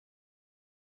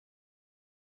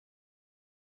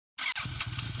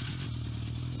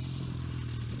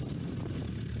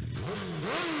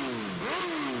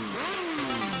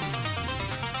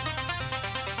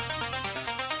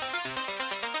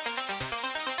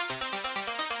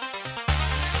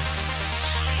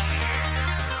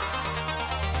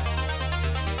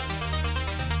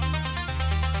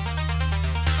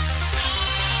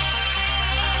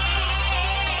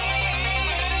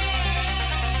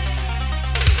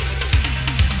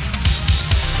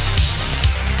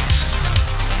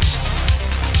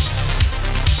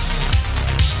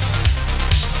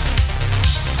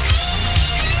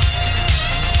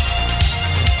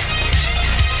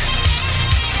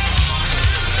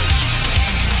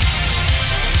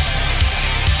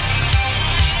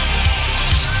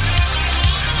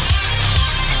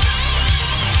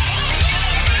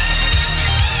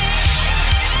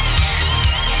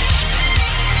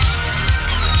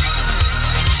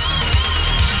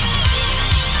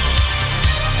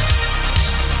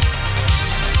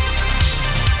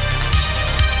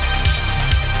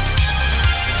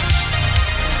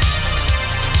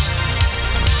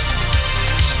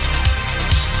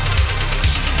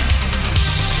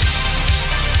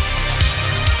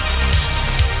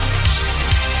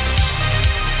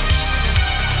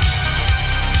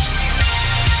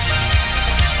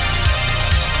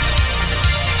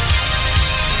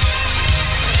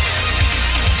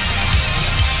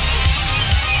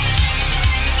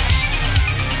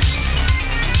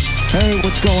Hey,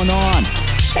 what's going on?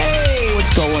 Hey,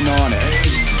 what's going on?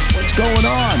 Hey, what's going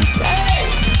on? Hey,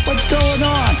 what's going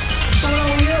on? What's going on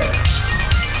with you?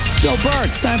 It's Bill Burr.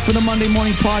 It's time for the Monday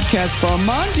Morning Podcast for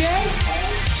Monday,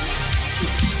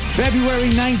 February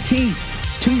 19th,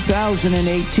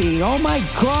 2018. Oh, my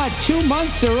God. 2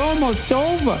 months are almost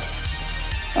over.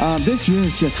 This year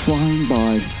is just flying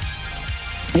by.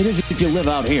 It is if you live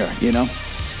out here, you know.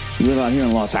 You live out here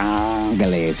in Los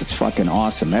Angeles. It's fucking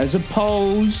awesome. As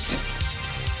opposed...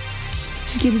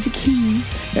 Just give us the keys.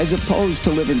 As opposed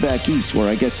to living back east, where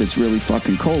I guess it's really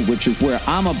fucking cold, which is where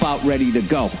I'm about ready to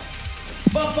go.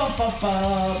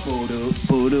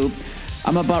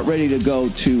 I'm about ready to go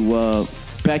to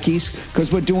back east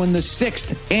because we're doing the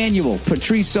 6th annual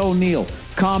Patrice O'Neal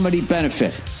Comedy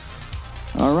Benefit.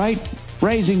 All right?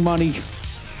 Raising money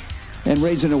and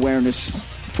raising awareness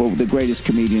for the greatest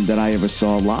comedian that I ever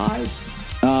saw live.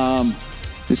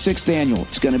 The 6th annual.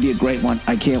 It's going to be a great one.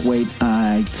 I can't wait.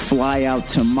 I fly out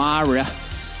tomorrow.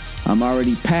 I'm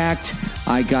already packed.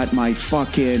 I got my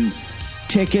fucking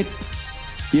ticket.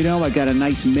 You know, I got a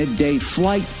nice midday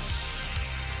flight.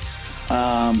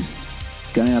 Gonna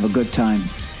have a good time.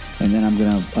 And then I'm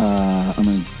gonna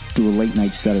do a late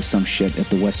night set of some shit at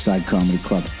the West Side Comedy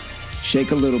Club.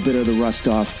 Shake a little bit of the rust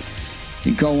off.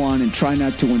 And go on and try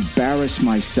not to embarrass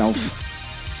myself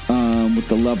with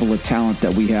the level of talent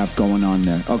that we have going on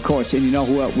there. Of course, and you know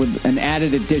who, with an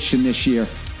added addition this year,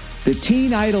 the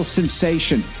teen idol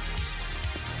sensation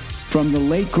from the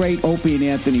late, great Opie and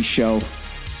Anthony show,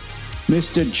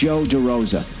 Mr. Joe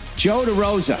DeRosa. Joe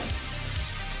DeRosa,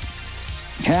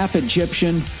 half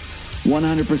Egyptian,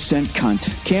 100%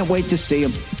 cunt. Can't wait to see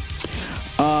him.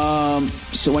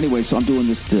 So anyway, I'm doing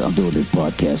this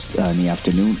podcast in the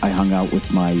afternoon. I hung out with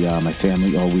my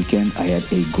family all weekend. I had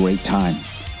a great time,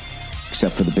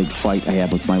 except for the big fight I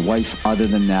had with my wife. Other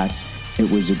than that, it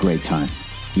was a great time.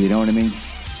 You know what I mean?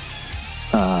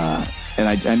 And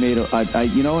I made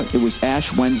you know what? It was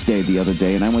Ash Wednesday the other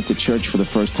day, and I went to church for the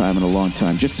first time in a long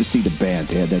time just to see the band.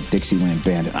 They had that Dixieland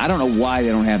band. I don't know why they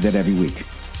don't have that every week.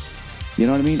 You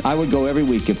know what I mean? I would go every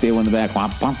week if they were in the back.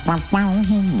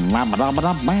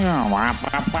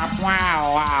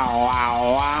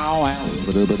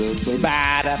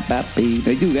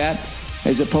 They do that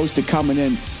as opposed to coming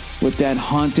in with that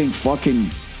haunting fucking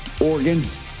organ.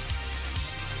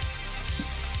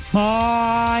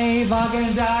 I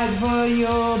fucking died for you,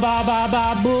 ba ba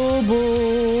ba boo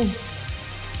boo.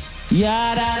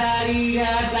 Ya da da dee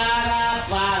da da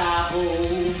da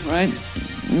boo. Right?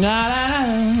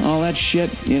 All that shit,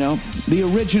 you know. The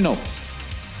original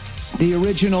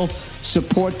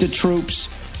support the troops,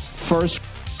 first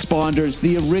responders,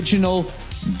 the original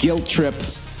guilt trip,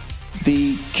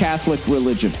 the Catholic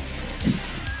religion.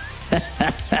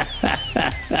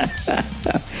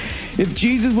 If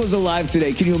Jesus was alive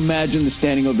today, can you imagine the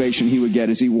standing ovation he would get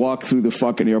as he walked through the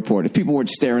fucking airport? If people weren't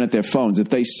staring at their phones, if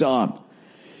they saw him.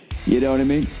 You know what I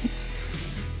mean?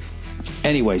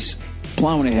 Anyways,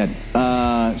 plowing ahead.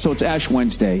 So it's Ash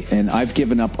Wednesday, and I've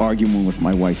given up arguing with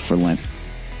my wife for Lent.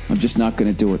 I'm just not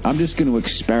going to do it. I'm just going to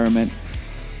experiment.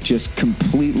 I'm just going to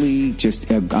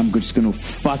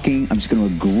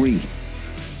agree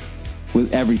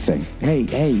with everything.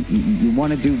 Hey, you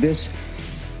want to do this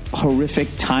horrific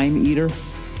time eater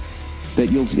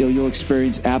that you'll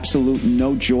experience absolute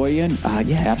no joy in?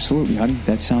 Yeah, absolutely, honey.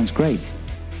 That sounds great.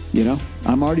 You know,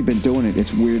 I'm already been doing it.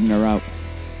 It's weirding her out.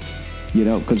 You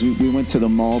know, because we went to the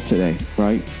mall today,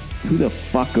 right? Who the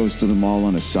fuck goes to the mall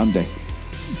on a Sunday?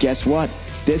 Guess what?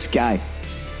 This guy.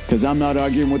 Because I'm not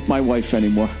arguing with my wife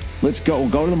anymore. Let's go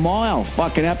to the mall.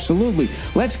 Fucking absolutely.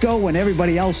 Let's go when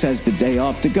everybody else has the day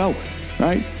off to go,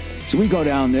 right? So we go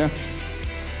down there.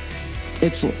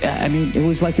 It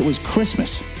was like it was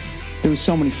Christmas. There was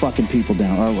so many fucking people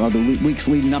down, or the weeks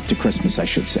leading up to Christmas, I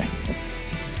should say.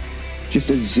 Just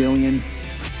a zillion.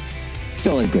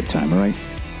 Still had a good time, all right?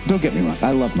 Don't get me wrong.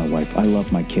 I love my wife. I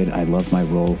love my kid. I love my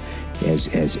role as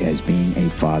being a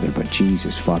father. But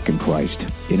Jesus fucking Christ.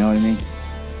 You know what I mean?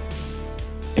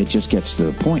 It just gets to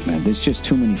the point, man. There's just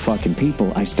too many fucking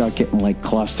people. I start getting, like,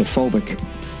 claustrophobic.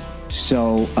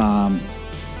 So,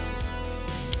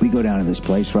 we go down to this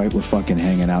place, right? We're fucking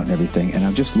hanging out and everything. And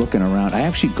I'm just looking around. I'm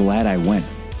actually glad I went.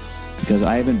 Because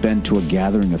I haven't been to a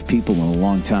gathering of people in a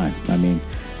long time. I mean,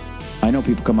 I know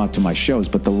people come out to my shows,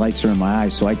 but the lights are in my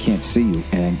eyes, so I can't see you.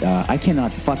 And I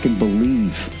cannot fucking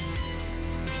believe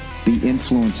the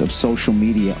influence of social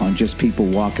media on just people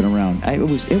walking around. It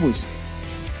was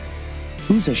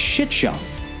a shit show.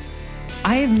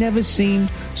 I have never seen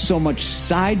so much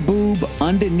side boob,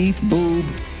 underneath boob,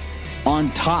 on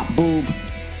top boob.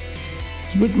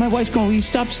 With my wife's going, will you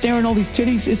stop staring at all these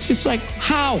titties? It's just like,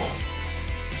 how?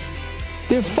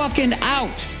 They're fucking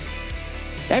out.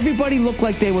 Everybody looked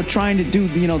like they were trying to do,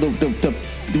 you know,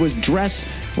 was dressed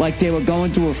like they were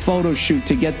going to a photo shoot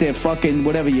to get their fucking,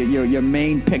 whatever, your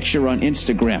main picture on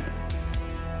Instagram.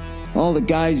 All the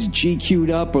guys GQ'd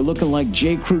up or looking like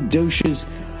J. Crew douches.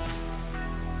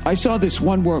 I saw this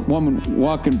one woman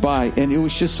walking by, and it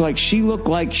was just like, she looked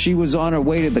like she was on her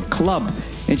way to the club,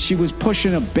 and she was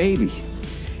pushing a baby.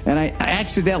 And I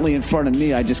accidentally, in front of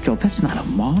me, I just go, that's not a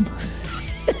mom.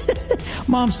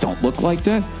 Moms don't look like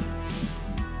that.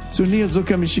 So Nia's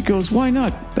looking at me, she goes, why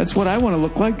not? That's what I want to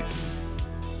look like.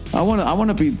 I want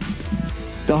to be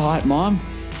the hot mom.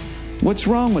 What's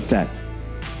wrong with that?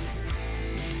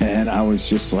 And I was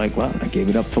just like, well, I gave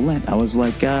it up for Lent. I was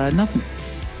like, nothing.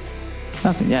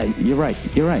 Yeah, you're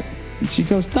right. And she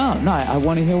goes, no, I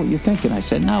want to hear what you're thinking. I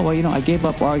said, no, well, you know, I gave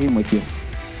up arguing with you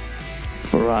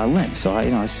for Lent. So,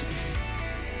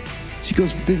 she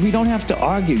goes, we don't have to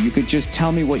argue. You could just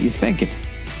tell me what you're thinking.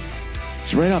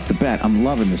 So right off the bat, I'm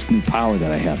loving this new power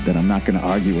that I have, that I'm not going to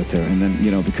argue with her. And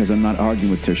then, because I'm not arguing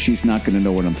with her, she's not going to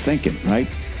know what I'm thinking, right?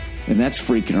 And that's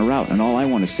freaking her out. And all I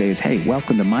want to say is, hey,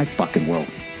 welcome to my fucking world.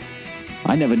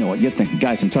 I never know what you're thinking.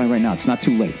 Guys, I'm telling you right now, it's not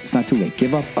too late. It's not too late.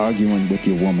 Give up arguing with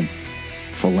your woman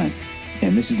for Lent.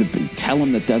 And this is tell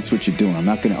them that that's what you're doing. I'm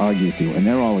not going to argue with you. And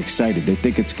they're all excited. They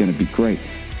think it's going to be great.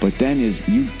 But then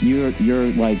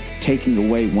you're like taking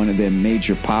away one of their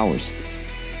major powers,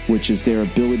 which is their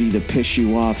ability to piss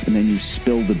you off, and then you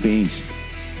spill the beans.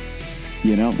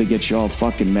 They get you all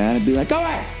fucking mad and be like, all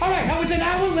right, I was an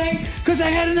hour late because I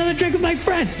had another drink with my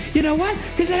friends. You know what?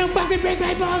 Because I don't fucking break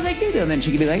my balls like you do. And then she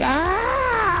can be like,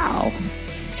 oh,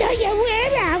 so you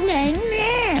were out late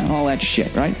now. All that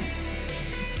shit, right?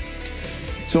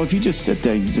 So if you just sit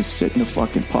there, you just sit in the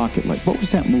fucking pocket. Like, what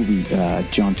was that movie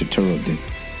John Turturro did?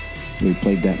 Where he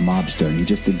played that mobster, and he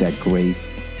just did that great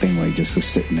thing where he just was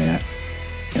sitting there,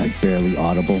 like barely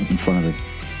audible in front of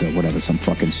the whatever, some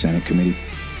fucking Senate committee.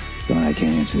 Going, I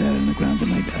can't answer that on the grounds I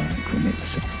might incriminate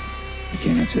myself. I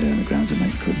can't answer that on the grounds I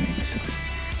might incriminate myself.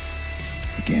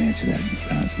 I can't answer that on the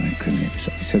grounds I might incriminate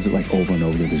myself. He says it like over and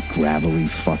over with this gravelly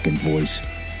fucking voice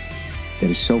that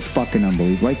is so fucking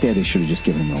unbelievable. Right there, they should have just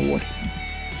given him an award.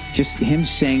 Just him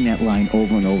saying that line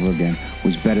over and over again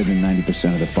was better than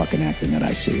 90% of the fucking acting that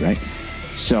I see, right?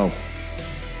 So,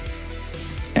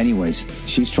 anyways,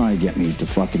 she's trying to get me to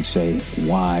fucking say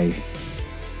why,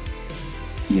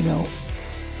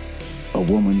 a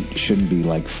woman shouldn't be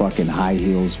like fucking high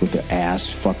heels with her ass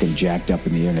fucking jacked up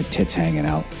in the air and her tits hanging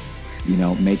out.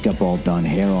 Makeup all done,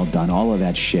 hair all done, all of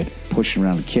that shit, pushing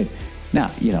around a kid. Now,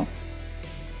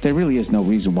 there really is no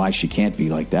reason why she can't be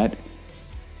like that.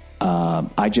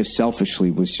 I just selfishly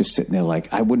was just sitting there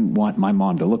like, I wouldn't want my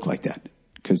mom to look like that,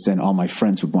 because then all my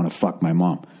friends would want to fuck my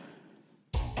mom.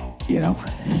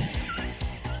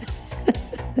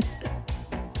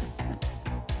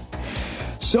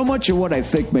 So much of what I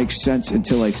think makes sense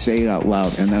until I say it out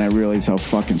loud, and then I realize how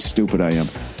fucking stupid I am.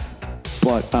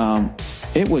 But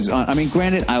it was,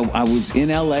 granted, I was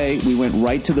in L.A. We went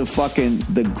right to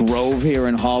the Grove here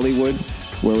in Hollywood,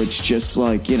 where it's just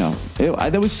like,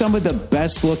 there was some of the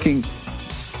best looking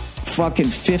fucking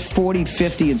 40,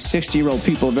 50, and 60-year-old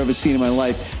people I've ever seen in my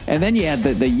life. And then you had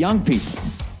the young people.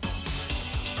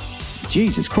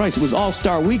 Jesus Christ, it was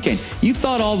All-Star Weekend. You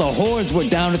thought all the whores were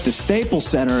down at the Staples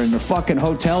Center and the fucking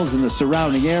hotels in the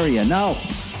surrounding area. No,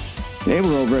 they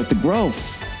were over at the Grove,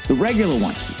 the regular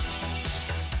ones.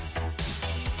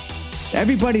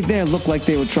 Everybody there looked like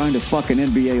they were trying to fuck an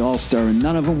NBA All-Star, and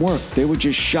none of them worked. They were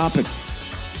just shopping.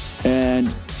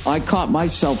 And I caught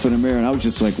myself in a mirror, and I was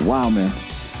just like, wow, man.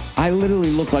 I literally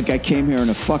looked like I came here in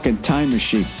a fucking time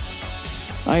machine.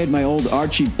 I had my old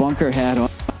Archie Bunker hat on.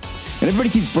 And everybody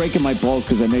keeps breaking my balls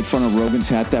because I made fun of Rogan's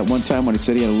hat that one time when he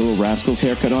said he had a Little Rascals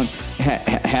haircut on,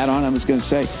 hat on, I was going to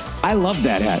say. I love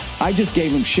that hat. I just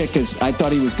gave him shit because I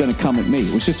thought he was going to come at me.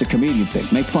 It was just a comedian thing.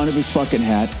 Make fun of his fucking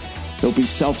hat. He'll be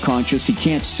self-conscious. He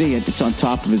can't see it. It's on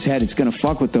top of his head. It's going to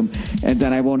fuck with him. And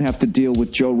then I won't have to deal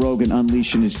with Joe Rogan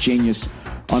unleashing his genius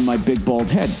on my big bald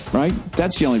head, right?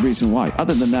 That's the only reason why.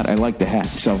 Other than that, I like the hat.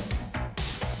 So,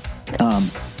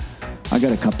 I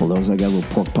got a couple of those. I got a little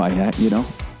pork pie hat,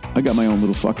 I got my own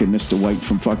little fucking Mr. White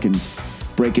from fucking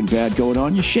Breaking Bad going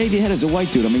on. You shave your head as a white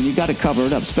dude. You got to cover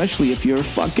it up, especially if you're a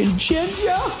fucking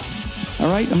ginger. All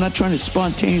right? I'm not trying to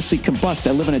spontaneously combust.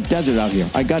 I live in a desert out here.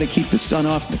 I got to keep the sun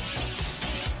off me.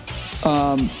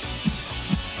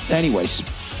 Anyways,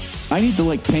 I need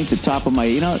to paint the top of my,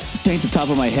 paint the top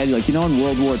of my head. In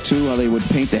World War II, how they would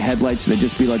paint the headlights, there'd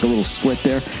just be like a little slit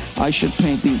there. I should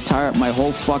paint my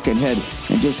whole fucking head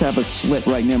and just have a slit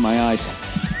right near my eyes.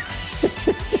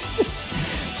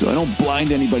 So I don't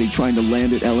blind anybody trying to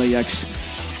land at LAX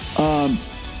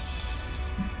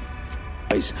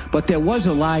But there was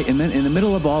a lie in the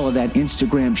middle of all of that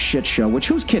Instagram shit show, which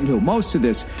who's kidding who? Most of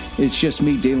this is just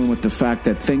me dealing with the fact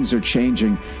that things are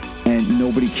changing and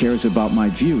nobody cares about my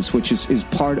views, which is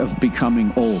part of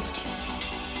becoming old.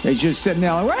 They're just sitting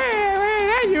there like,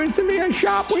 hey, there used to be a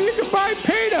shop where you could buy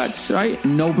peanuts, right?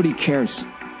 Nobody cares.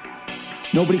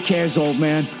 Nobody cares, old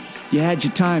man. You had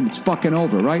your time. It's fucking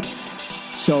over, right?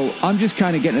 So I'm just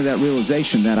kind of getting to that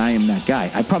realization that I am that guy.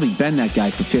 I've probably been that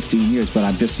guy for 15 years, but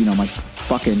I'm just, my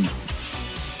fucking,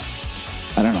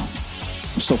 I don't know.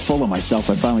 I'm so full of myself,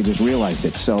 I finally just realized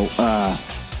it. So, I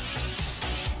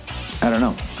don't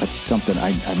know. That's something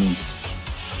I mean,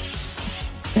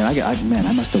 man,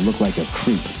 I must have looked like a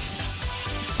creep.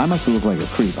 I'm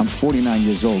 49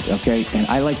 years old, okay? And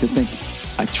I like to think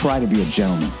I try to be a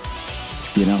gentleman,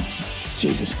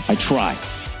 Jesus, I try,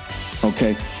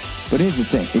 okay? But here's the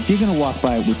thing. If you're going to walk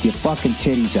by with your fucking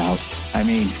titties out, I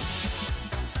mean,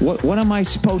 what am I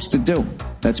supposed to do?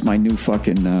 That's my new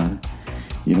fucking,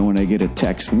 when I get a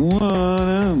text,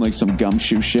 like some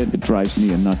gumshoe shit, it drives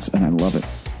me nuts, and I love it.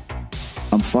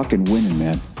 I'm fucking winning,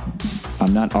 man.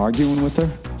 I'm not arguing with her.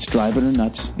 It's driving her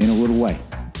nuts in a little way,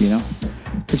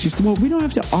 Because she said, well, we don't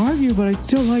have to argue, but I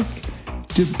still like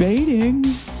debating.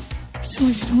 So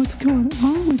I said, what's going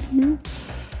on with you?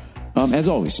 As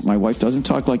always, my wife doesn't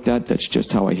talk like that. That's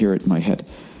just how I hear it in my head.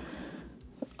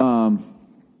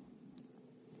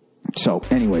 So,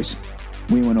 anyways,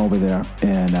 we went over there,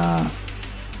 and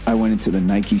I went into the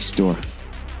Nike store,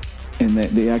 and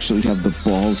they actually have the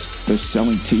balls. They're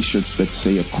selling T-shirts that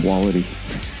say equality.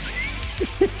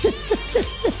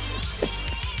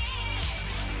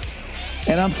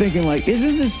 And I'm thinking, like,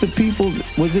 isn't this the people,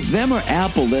 was it them or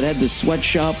Apple that had the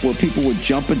sweatshop where people would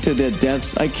jump into their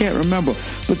deaths? I can't remember.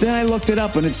 But then I looked it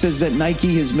up, and it says that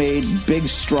Nike has made big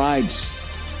strides,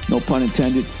 no pun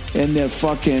intended, in their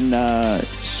fucking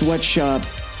sweatshop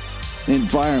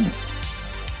environment.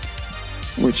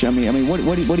 Which, I mean,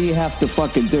 what do you have to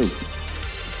fucking do?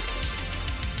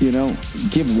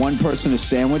 Give one person a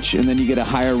sandwich, and then you get a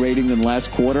higher rating than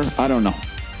last quarter? I don't know.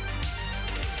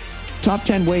 Top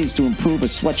 10 ways to improve a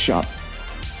sweatshop.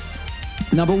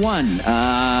 Number 1,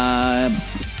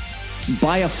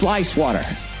 buy a fly swatter.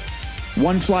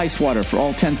 One fly swatter for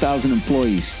all 10,000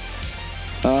 employees.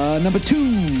 Number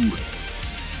 2,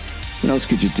 what else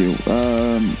could you do?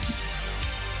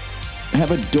 Have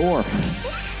a door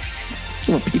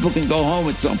where people can go home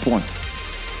at some point.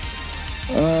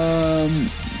 A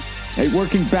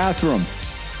working bathroom.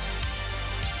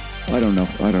 I don't know.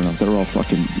 They're all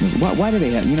fucking... Why do they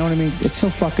have... You know what I mean? It's so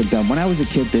fucking dumb. When I was a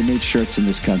kid, they made shirts in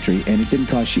this country, and it didn't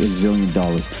cost you $1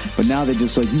 zillion. But now they're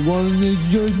just like, you want to make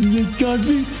shirts in this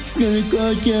country? It's going to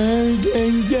cost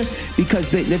you...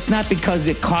 Because it's not because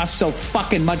it costs so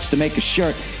fucking much to make a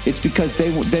shirt. It's because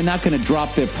they're not going to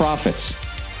drop their profits.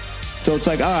 So it's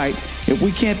like, all right, if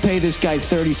we can't pay this guy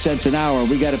 30 cents an hour,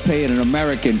 we got to pay an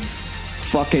American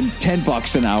fucking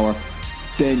 $10 an hour,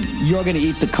 then you're going to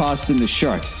eat the cost in the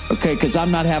shirt, okay? Because I'm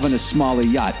not having a smaller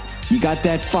yacht. You got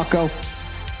that, fucko?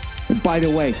 And by the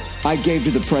way, I gave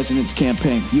to the president's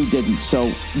campaign. You didn't.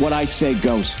 So what I say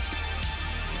goes.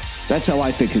 That's how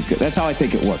I think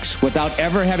it works. Without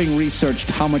ever having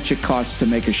researched how much it costs to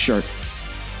make a shirt.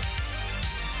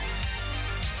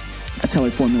 That's how I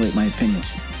formulate my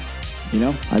opinions.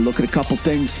 I look at a couple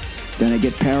things, then I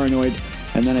get paranoid,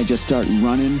 and then I just start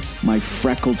running my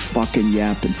freckled fucking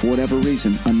yap. And for whatever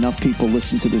reason, enough people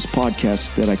listen to this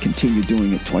podcast that I continue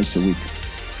doing it twice a week.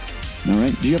 All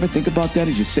right? Do you ever think about that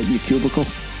as you sit in your cubicle,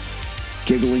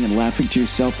 giggling and laughing to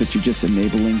yourself that you're just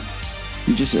enabling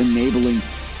the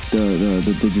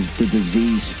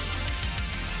disease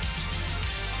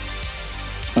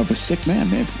of a sick man,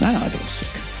 man. I don't know I'm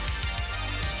sick.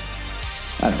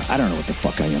 I don't know what the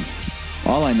fuck I am.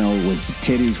 All I know was the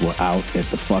titties were out at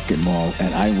the fucking mall,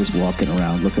 and I was walking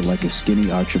around looking like a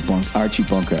skinny Archie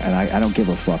Bunker, and I don't give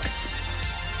a fuck.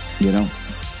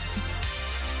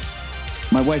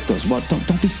 My wife goes, well,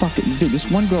 don't be fucking... Dude,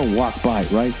 this one girl walked by,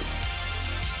 right?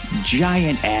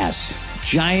 Giant ass.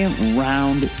 Giant,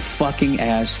 round, fucking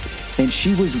ass. And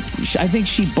I think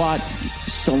she bought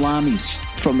salamis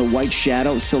from the White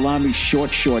Shadow, salami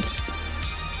shorts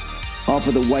off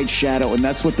of the White Shadow, and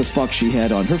that's what the fuck she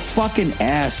had on. Her fucking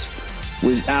ass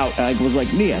was out. I was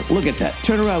like, Nia, look at that.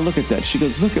 Turn around, look at that. She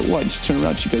goes, look at what? And she turned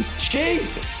around, she goes,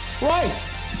 Jesus Christ.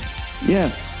 Yeah.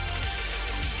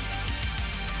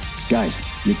 Guys,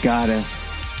 you gotta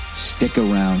stick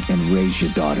around and raise your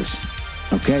daughters.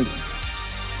 Okay?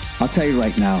 I'll tell you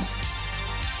right now,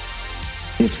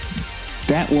 if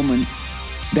that woman,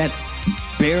 that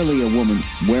barely a woman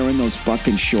wearing those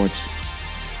fucking shorts,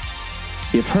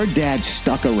 If her dad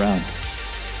stuck around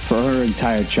for her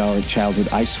entire childhood,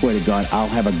 I swear to God, I'll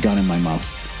have a gun in my mouth.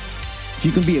 If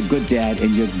you can be a good dad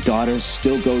and your daughter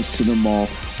still goes to the mall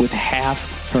with half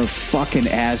her fucking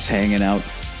ass hanging out,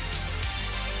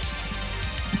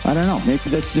 I don't know.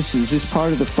 Maybe is this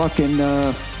part of the fucking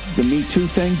the Me Too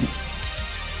thing?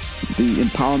 The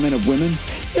empowerment of women?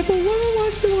 If a woman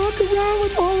wants to walk around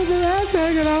with all of her ass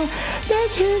hanging out,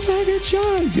 that's her fucking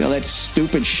choice. You know, that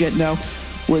stupid shit now,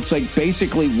 where it's like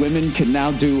basically women can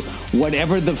now do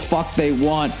whatever the fuck they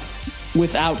want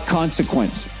without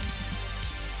consequence.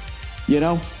 You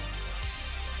know?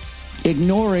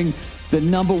 Ignoring the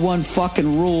number one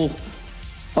fucking rule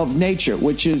of nature,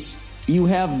 which is you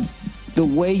have the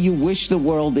way you wish the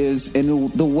world is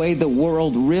and the way the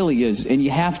world really is, and you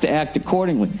have to act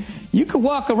accordingly. You could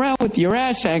walk around with your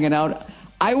ass hanging out.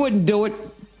 I wouldn't do it.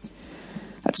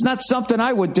 That's not something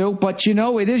I would do, but you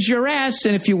know, it is your ass,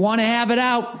 and if you want to have it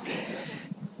out.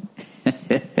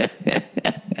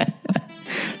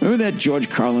 Remember that George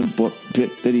Carlin book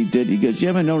bit that he did? He goes, you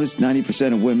ever notice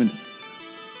 90% of women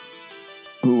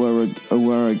who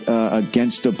are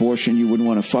against abortion you wouldn't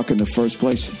want to fuck in the first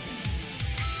place?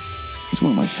 It's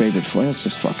one of my favorite. That's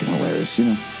just fucking hilarious, you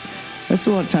know. That's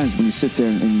a lot of times when you sit there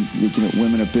and you know,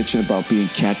 women are bitching about being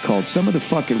catcalled. Some of the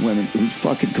fucking women who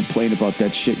fucking complain about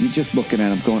that shit, you're just looking at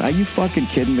them going, are you fucking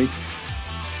kidding me?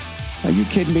 Are you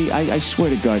kidding me? I swear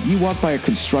to God, you walk by a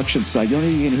construction site, the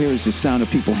only thing you can hear is the sound of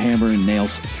people hammering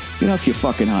nails. Get off your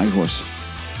fucking high horse.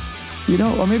 You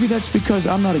know, or maybe that's because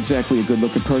I'm not exactly a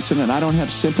good-looking person and I don't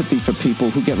have sympathy for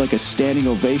people who get like a standing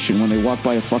ovation when they walk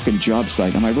by a fucking job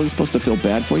site. Am I really supposed to feel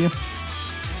bad for you?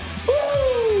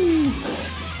 Woo!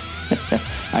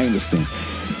 I understand.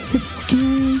 It's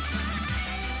scary.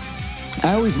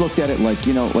 I always looked at it like,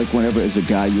 you know, like whenever as a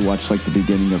guy you watch like the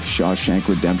beginning of Shawshank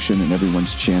Redemption and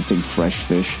everyone's chanting fresh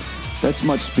fish. That's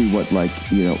must be what, like,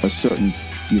 you know, a certain,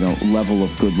 you know, level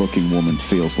of good-looking woman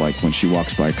feels like when she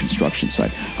walks by a construction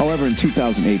site. However, in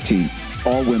 2018,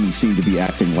 all women seem to be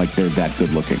acting like they're that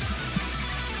good-looking.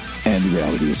 And the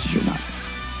reality is you're not.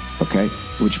 Okay?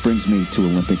 Which brings me to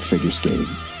Olympic figure skating.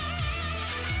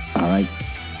 All right?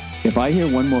 If I hear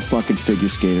one more fucking figure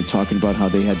skater talking about how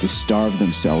they had to starve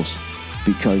themselves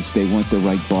because they weren't the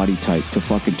right body type to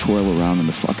fucking twirl around in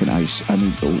the fucking ice, I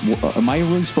mean, am I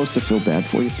really supposed to feel bad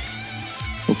for you?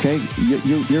 Okay?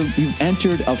 You've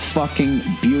entered a fucking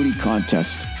beauty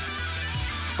contest.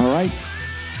 All right?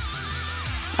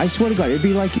 I swear to God, it'd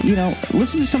be like, you know,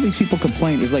 listen to some of these people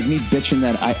complain. It's like me bitching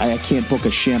that I can't book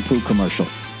a shampoo commercial.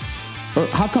 Or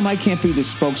how come I can't be the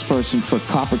spokesperson for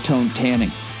copper tone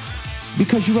tanning?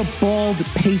 Because you're a bald,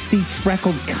 pasty,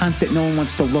 freckled cunt that no one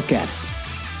wants to look at.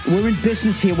 We're in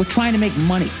business here. We're trying to make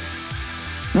money.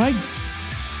 Right?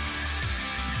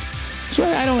 That's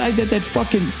right. That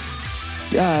fucking...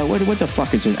 what the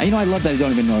fuck is it? You know, I love that I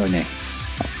don't even know her name.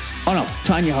 Oh, no.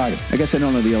 Tanya Harding. I guess I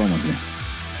don't know the other one's name.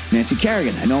 Nancy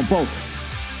Kerrigan. I know them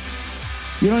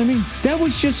both. You know what I mean? That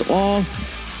was just all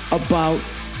about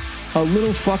a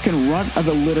little fucking runt of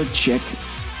the litter chick,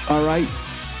 all right,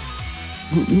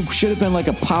 who should have been like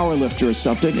a power lifter or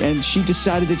something, and she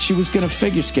decided that she was going to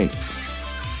figure skate.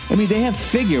 I mean, they have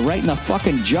figure right in the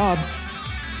fucking job.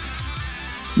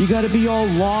 You got to be all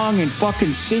long and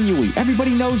fucking sinewy.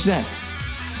 Everybody knows that.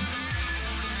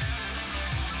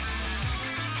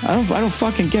 I don't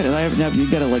fucking get it.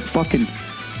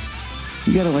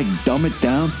 You gotta like dumb it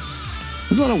down.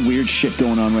 There's a lot of weird shit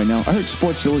going on right now. I heard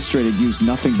Sports Illustrated used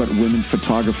nothing but women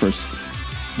photographers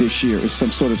this year as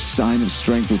some sort of sign of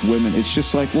strength with women. It's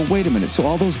just like, well, wait a minute. So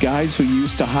all those guys who you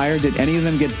used to hire, did any of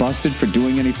them get busted for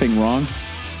doing anything wrong?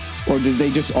 Or did they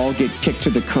just all get kicked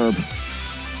to the curb?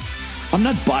 I'm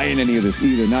not buying any of this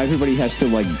either. Now everybody has to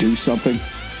like do something.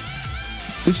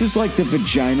 This is like the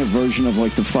vagina version of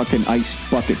like the fucking ice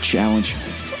bucket challenge.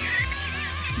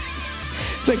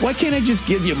 It's like, why can't I just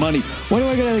give you money? Why do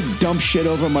I gotta like dump shit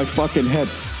over my fucking head?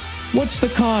 What's the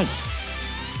cause?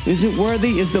 Is it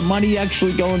worthy? Is the money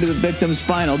actually going to the victims?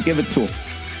 Fine, I'll give it to them.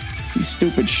 These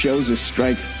stupid shows of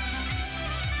strength.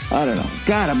 I don't know.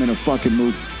 God, I'm in a fucking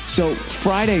mood. So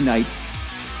Friday night,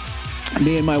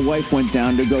 me and my wife went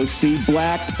down to go see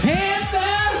Black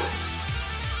Panther.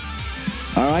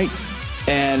 All right.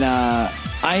 And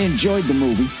I enjoyed the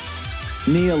movie.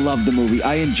 Nia loved the movie.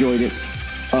 I enjoyed it.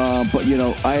 But, you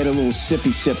know, I had a little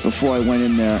sippy sip before I went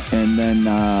in there. And then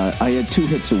I had 2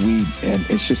 hits of weed. And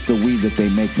it's just the weed that they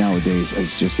make nowadays.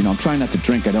 It's just, you know, I'm trying not to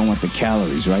drink. I don't want the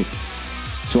calories, right?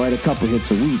 So I had a couple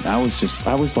hits of weed. I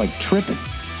was like tripping.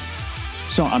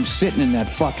 So I'm sitting in that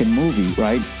fucking movie,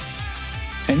 right?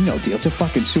 And, you know, it's a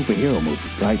fucking superhero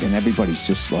movie, right? And everybody's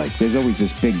just like, there's always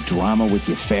this big drama with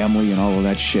your family and all of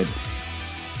that shit.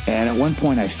 And at one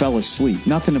point I fell asleep.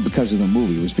 Nothing because of the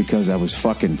movie. It was because I was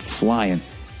fucking flying.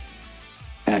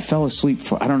 And I fell asleep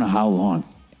for I don't know how long.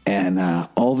 And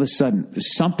all of a sudden,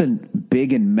 something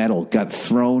big and metal got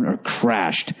thrown or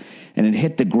crashed. And it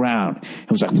hit the ground.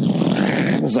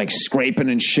 It was like scraping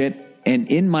and shit. And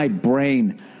in my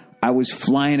brain, I was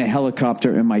flying a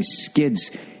helicopter and my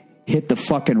skids hit the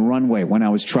fucking runway when I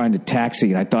was trying to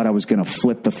taxi. And I thought I was going to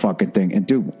flip the fucking thing. And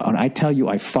dude, I tell you,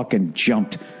 I fucking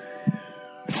jumped.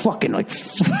 Fucking like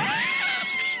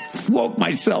woke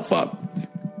myself up.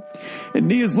 And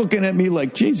Nia's looking at me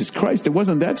like, Jesus Christ, it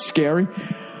wasn't that scary.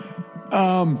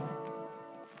 But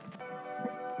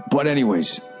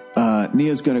anyways,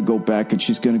 Nia's going to go back and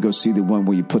she's going to go see the one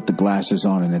where you put the glasses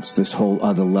on and it's this whole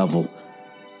other level.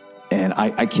 And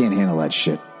I can't handle that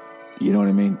shit. You know what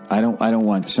I mean? I don't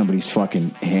want somebody's fucking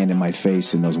hand in my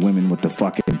face and those women with the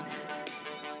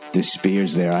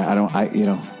spears there.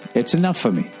 It's enough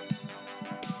for me.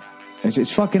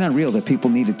 It's fucking unreal that people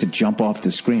needed to jump off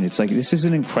the screen. It's like, this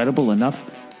isn't incredible enough.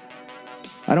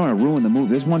 I don't want to ruin the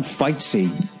movie. There's one fight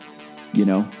scene,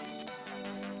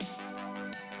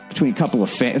 between a couple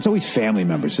of it's always family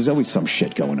members. There's always some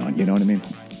shit going on. You know what I mean?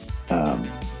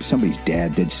 Somebody's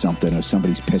dad did something, or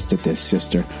somebody's pissed at their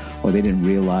sister, or they didn't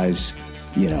realize,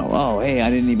 oh, hey, I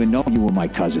didn't even know you were my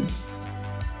cousin.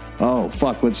 Oh,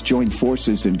 fuck, let's join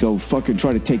forces and go fucking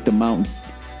try to take the mountain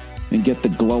and get the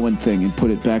glowing thing and put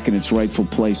it back in its rightful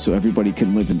place so everybody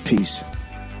can live in peace.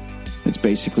 It's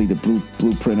basically the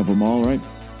blueprint of them all, right?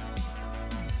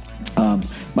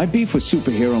 My beef with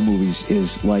superhero movies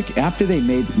is like after they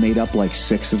made up like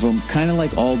 6 of them, kind of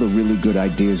like all the really good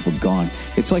ideas were gone.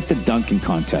 It's like the dunking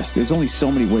contest. There's only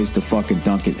so many ways to fucking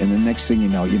dunk it, and the next thing you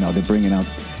know, they're bringing out,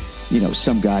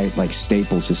 some guy like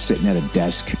Staples is sitting at a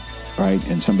desk, right,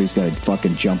 and somebody's got to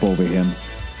fucking jump over him,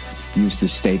 use the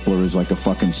stapler as like a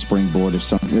fucking springboard or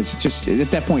something. It's just at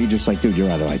that point you're just like, dude,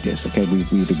 you're out of ideas. Okay,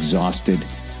 we've exhausted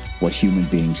what human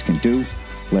beings can do.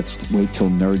 Let's wait till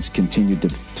nerds continue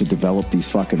to develop these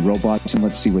fucking robots and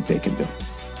let's see what they can do.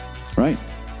 Right?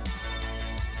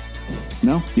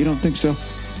 No? You don't think so?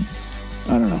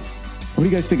 I don't know. What do you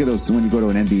guys think of those when you go to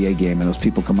an NBA game and those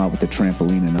people come out with the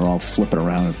trampoline and they're all flipping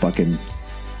around and fucking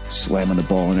slamming the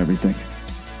ball and everything?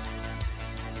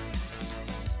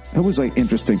 That was like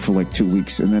interesting for like 2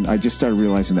 weeks, and then I just started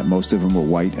realizing that most of them were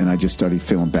white, and I just started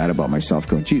feeling bad about myself,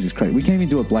 going, Jesus Christ, we can't even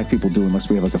do what black people do unless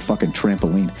we have like a fucking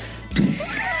trampoline.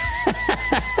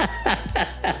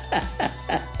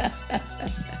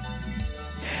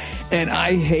 And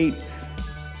I hate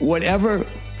whatever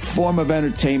form of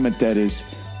entertainment that is,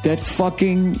 that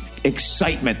fucking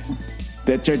excitement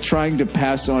that they're trying to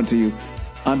pass on to you.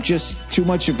 I'm just too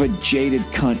much of a jaded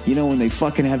cunt. When they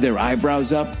fucking have their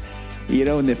eyebrows up,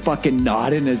 and they're fucking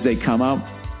nodding as they come out.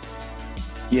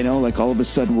 Like all of a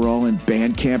sudden we're all in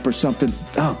band camp or something.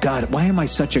 Oh, God, why am I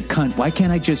such a cunt? Why can't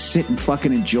I just sit and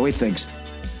fucking enjoy things?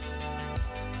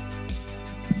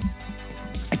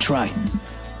 I try.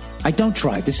 I don't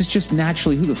try. This is just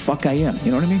naturally who the fuck I am.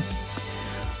 You know what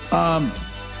I mean?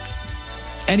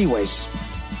 Anyways.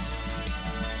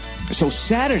 So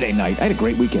Saturday night, I had a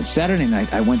great weekend. Saturday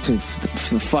night, I went to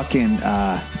the fucking...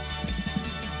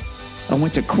 I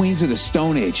went to Queens of the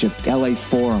Stone Age at LA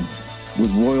Forum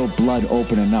with Royal Blood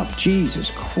opening up.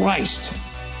 Jesus Christ.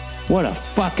 What a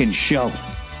fucking show.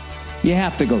 You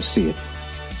have to go see it.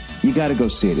 You got to go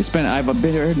see it. I've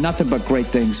heard nothing but great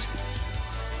things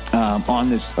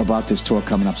about this tour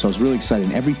coming up. So I was really excited.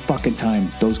 And every fucking time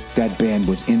that band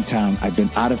was in town, I've been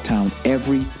out of town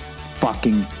every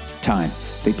fucking time.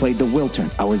 They played the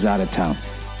Wiltern. I was out of town.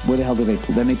 Where the hell did they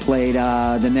play? Then they played,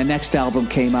 then their next album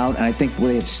came out, and I think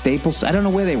they had Staples. I don't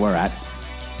know where they were at.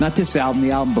 Not this album,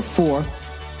 the album before.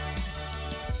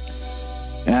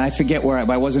 And I forget where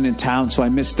I wasn't in town, so I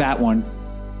missed that one.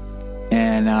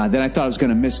 And then I thought I was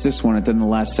going to miss this one, and then the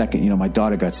last second, my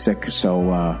daughter got sick,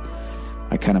 so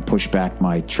I kind of pushed back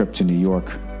my trip to New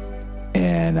York.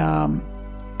 And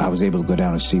I was able to go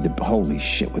down and see holy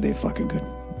shit, were they fucking good.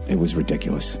 It was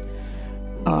ridiculous.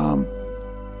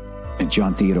 And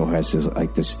John Theodore has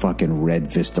this fucking red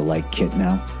Vista-like kit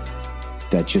now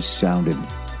that just sounded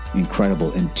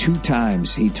incredible. And 2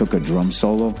 times he took a drum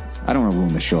solo. I don't want to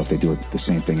ruin the show if they do the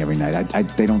same thing every night.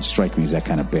 They don't strike me as that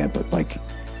kind of band, but like,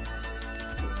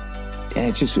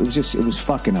 it was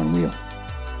fucking unreal.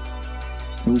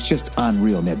 It was just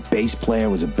unreal. And that bass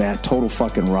player was a total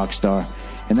fucking rock star.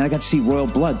 And then I got to see Royal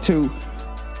Blood too,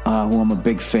 who I'm a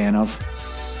big fan of.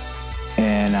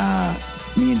 And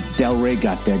me and Del Rey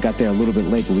got there a little bit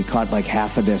late, but we caught like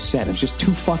half of their set. It was just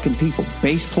 2 fucking people,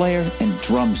 bass player and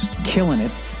drums, killing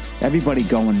it. Everybody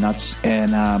going nuts.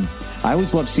 And I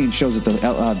always love seeing shows at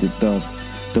the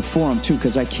the Forum too,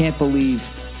 because I can't believe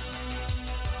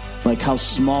like how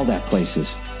small that place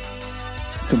is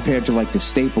compared to like the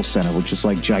Staples Center, which is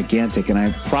like gigantic.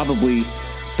 And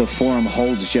the Forum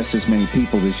holds just as many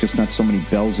people. There's just not so many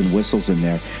bells and whistles in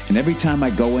there. And every time I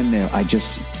go in there, I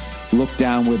just look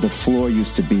down where the floor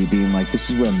used to be, being like, this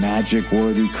is where Magic,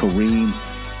 Worthy, Kareem,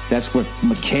 that's where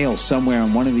McHale, somewhere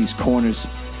in one of these corners,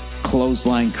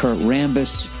 clothesline Kurt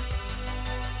Rambis.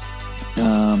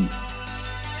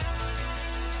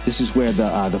 This is where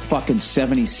the fucking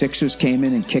 76ers came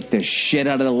in and kicked the shit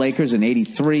out of the Lakers in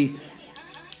 83.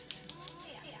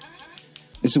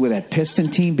 This is where that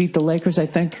Piston team beat the Lakers, I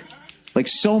think. Like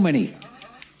so many.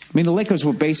 I mean, the Lakers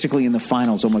were basically in the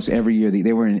finals almost every year.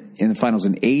 They were in the finals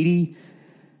in 80,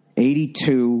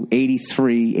 82,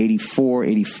 83, 84,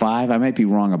 85. I might be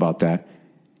wrong about that.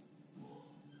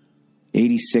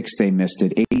 86, they missed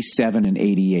it. 87 and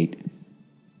 88.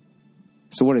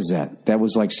 So what is that? That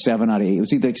was like 7 out of 8. It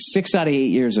was either like 6 out of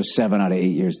 8 years or 7 out of 8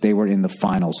 years. They were in the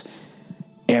finals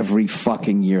every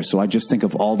fucking year. So I just think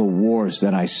of all the wars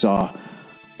that I saw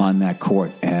on that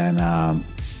court. And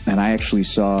I actually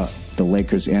saw the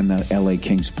Lakers and the LA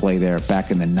Kings play there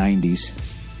back in the 90s.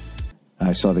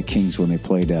 I saw the Kings when they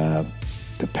played the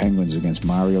Penguins against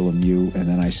Mario Lemieux. And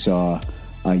then I saw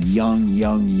a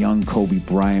young Kobe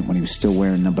Bryant when he was still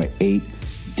wearing number 8.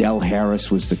 Del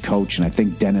Harris was the coach, and I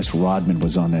think Dennis Rodman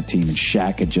was on that team, and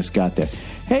Shaq had just got there.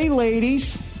 Hey,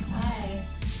 ladies. Hi.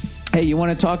 Hey, you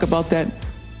want to talk about that,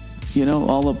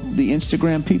 all of the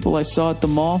Instagram people I saw at the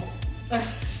mall?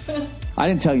 I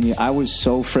didn't tell you, I was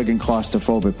so friggin'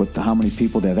 claustrophobic with how many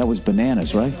people there. That was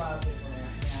bananas, right?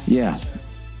 Yeah.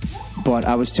 But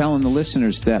I was telling the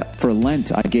listeners that for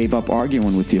Lent, I gave up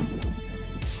arguing with you.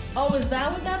 Oh, is that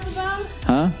what that's about?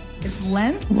 Huh? It's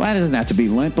Lent? Well, it doesn't have to be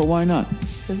Lent, but why not?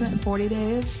 Isn't it 40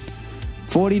 days?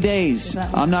 40 days.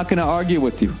 I'm not going to argue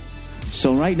with you.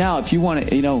 So right now, if you want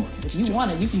to, if you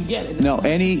want it, you can get it. No,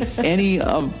 any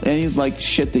like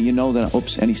shit that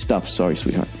any stuff. Sorry,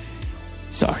 sweetheart.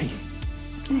 Sorry.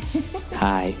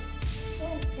 Hi.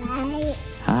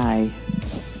 Hi.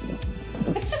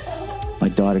 My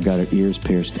daughter got her ears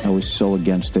pierced. I was so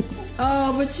against it.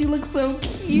 Oh, but she looks so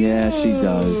cute. Yeah, she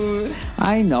does.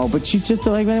 I know, but she's just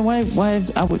like, why?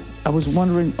 I was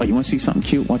wondering. Oh, you want to see something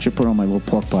cute? Why don't you put on my little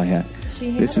pork pie hat?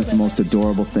 This is the most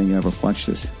adorable thing ever. Watch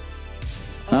this.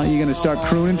 Huh? You gonna start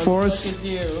crooning for us? Look at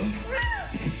you.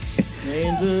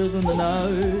 Angels in the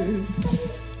night.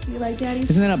 You like Daddy's?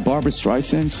 Isn't that a Barbra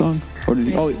Streisand song? Or did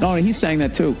he? Oh, no, he sang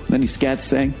that too. Then he scat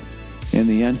sang in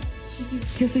the end. She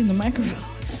keeps kissing the microphone.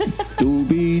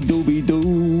 Doobie doobie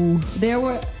doo. There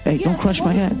were. Hey, don't crush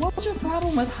my head. What's your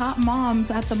problem with hot moms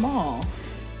at the mall?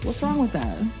 What's wrong with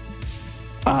that?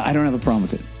 I don't have a problem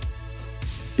with it.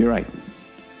 You're right.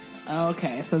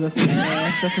 Okay, so this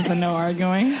is a no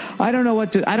arguing. I don't know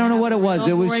what it was.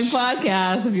 It was boring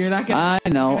podcast. If you're not gonna, I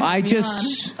know.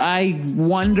 I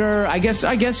wonder. I guess.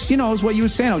 Is what you were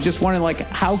saying. I was just wondering, like,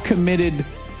 how committed,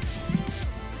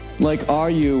 like,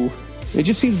 are you? It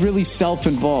just seems really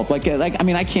self-involved. Like I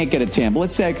mean, I can't get a tan, but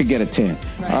let's say I could get a tan.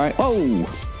 Right. All right. Oh,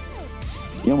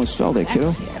 you almost fell there,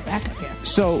 kiddo. Back up here.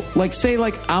 So, like, say,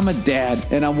 like, I'm a dad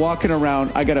and I'm walking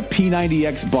around. I got a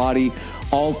P90X body,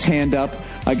 all tanned up.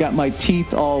 I got my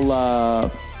teeth all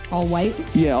white.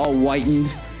 Yeah, all whitened.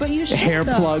 But you should, hair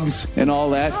plugs and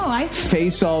all that. Oh,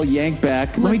 face all yanked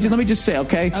back. Let me just say,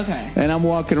 okay. Okay. And I'm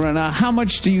walking around now. How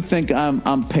much do you think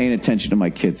I'm paying attention to my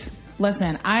kids?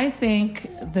 Listen, I think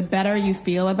the better you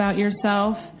feel about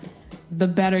yourself, the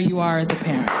better you are as a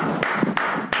parent.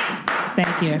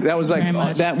 Thank you. That was like,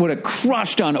 that would have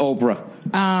crushed on Oprah.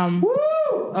 Woo!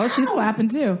 Oh, she's clapping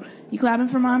too. You clapping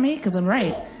for mommy? Because I'm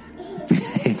right.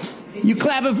 You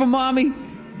clapping for mommy?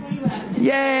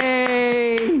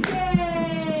 Yay!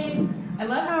 Yay! I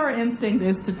love how her instinct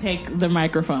is to take the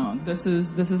microphone. This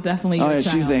is definitely your child.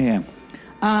 She's a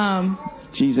ham.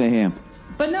 She's a ham.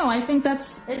 But no, I think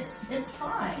it's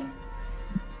fine.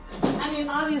 I mean,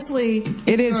 obviously,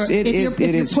 it is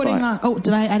putting fine. on. Oh,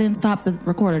 I didn't stop the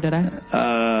recorder, did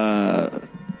I?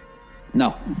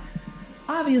 No.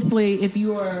 Obviously, if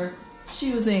you are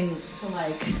choosing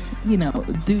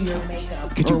to, do your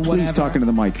makeup, could you please whatever, talk into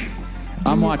the mic?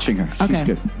 I'm watching her. She's okay.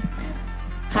 good.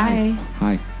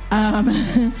 Hi.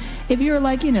 If you're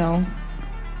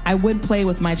I would play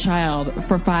with my child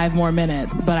for 5 more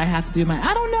minutes, but I have to do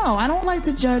I don't know. I don't like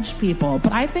to judge people,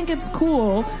 but I think it's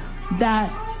cool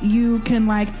that you can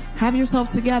have yourself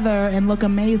together and look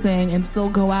amazing and still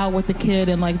go out with the kid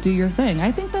and do your thing.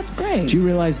 I think that's great. Do you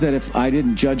realize that if I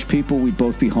didn't judge people, we'd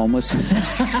both be homeless?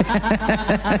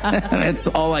 That's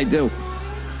all I do.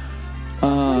 What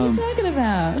are you talking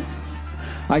about?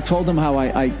 I told him how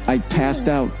I passed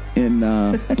out in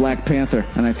Black Panther,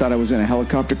 and I thought I was in a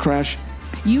helicopter crash.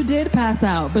 You did pass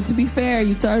out, but to be fair,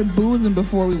 you started boozing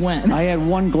before we went. I had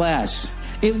one glass.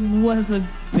 It was a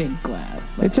big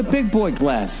glass. It's a big boy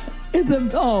glass.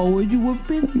 Were you a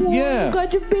big boy? Yeah. You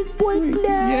got your big boy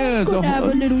glass? Yeah. Could have a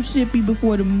little sippy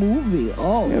before the movie.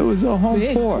 Oh, it was a home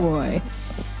big pour. Boy.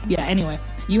 Yeah, anyway.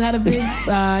 You had a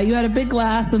big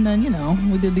glass, and then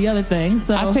we did the other thing.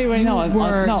 So I'll tell you right now,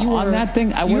 on that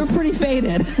thing, you were pretty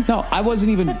faded. No, I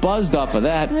wasn't even buzzed off of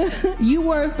that. You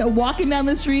were walking down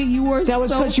the street. That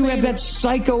was because you had that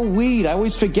psycho weed. I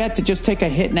always forget to just take a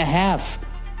hit and a half.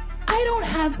 I don't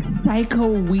have psycho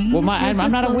weed. Well, I'm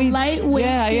not a weed. Lightweight.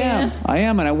 Yeah, I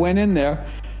am, and I went in there.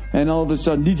 And all of a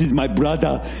sudden, this is my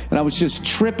brother. And I was just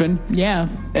tripping. Yeah.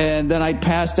 And then I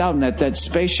passed out, and that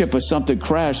spaceship or something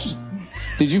crashed.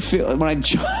 Did you feel it when I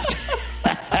jumped?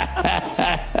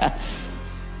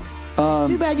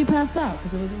 Too bad you passed out,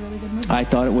 because it was a really good movie. I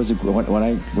thought it was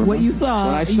what you saw.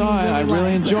 When I saw it, I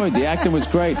really enjoyed. The acting was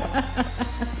great.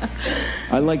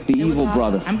 I like the evil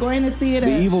brother. I'm going to see it.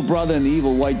 The evil brother and the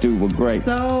evil white dude were great.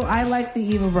 So I like the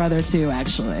evil brother too.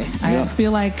 Actually, I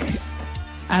feel like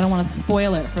I don't want to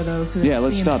spoil it for those who. Yeah,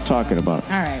 let's stop talking about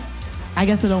it. All right. I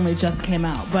guess it only just came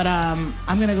out, but I'm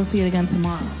gonna go see it again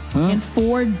tomorrow in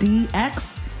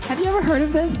 4DX. Have you ever heard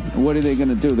of this? What are they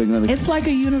gonna do? It's like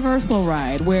a Universal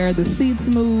ride where the seats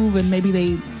move and maybe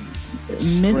they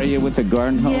spray you with a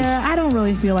garden hose. Yeah, I don't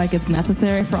really feel like it's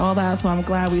necessary for all that, so I'm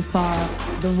glad we saw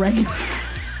the regular.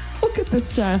 Look at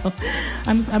this child.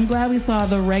 I'm glad we saw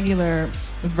the regular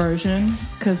version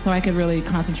so I could really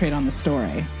concentrate on the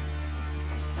story.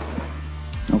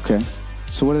 Okay.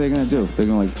 So what are they going to do? They're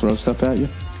going to throw stuff at you?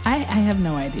 I have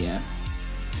no idea.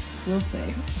 We'll see.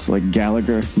 It's like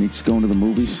Gallagher meets going to the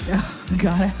movies. Oh,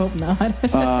 God, I hope not.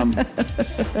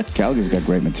 Gallagher's got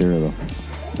great material, though.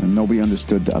 And nobody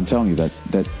understood. I'm telling you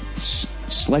that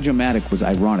Sledge-O-Matic was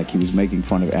ironic. He was making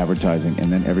fun of advertising,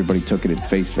 and then everybody took it at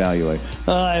face value. Like,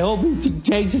 I hope he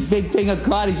takes a big thing of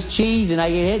cottage cheese and I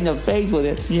get hit in the face with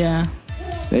it. Yeah.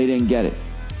 They didn't get it.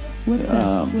 What's this?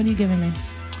 What are you giving me?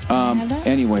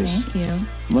 Anyways, thank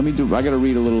you. I got to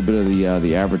read a little bit of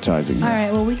the advertising. All right.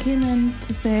 Well, we came in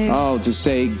to say. Oh, to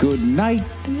say good night.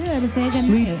 Yeah, to say good night.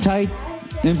 Sleep tight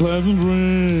and pleasant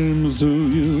dreams to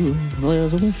you.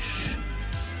 There's a wish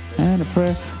and a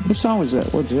prayer. What song was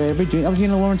that? What every dream? I was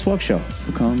in the Lawrence Welk show.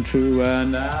 Come true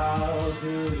and now.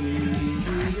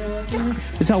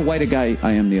 It's how white a guy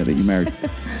I am that you married.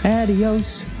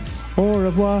 Adios, au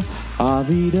revoir, auf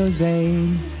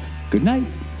Wiedersehen. Good night.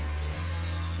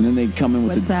 And then they'd come in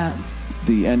with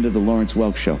the end of the Lawrence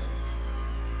Welk show.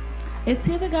 Is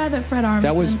he the guy that Fred Armisen?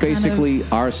 That was basically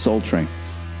our Soul Train.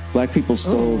 Black people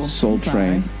stole Soul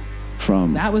Train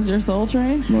from. That was your Soul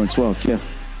Train? Lawrence Welk, yeah.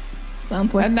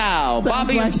 Sounds like. And now,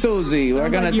 Bobby and Susie, we're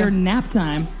gonna. Your nap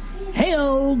time.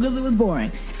 Hey-oh, because it was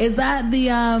boring. Is that the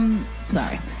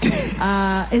Sorry.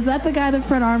 Is that the guy that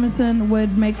Fred Armisen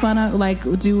would make fun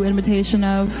of, do imitation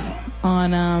of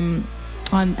on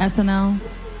SNL?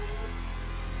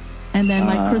 And then,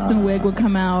 Kristen Wiig would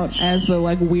come out as the,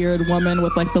 weird woman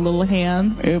with, the little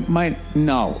hands. It might...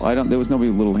 No, I don't... There was nobody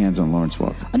with little hands on Lawrence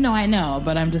Welk. No, I know,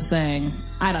 but I'm just saying...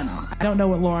 I don't know. I don't know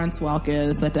what Lawrence Welk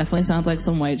is. That definitely sounds like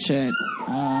some white shit.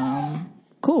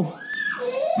 Cool.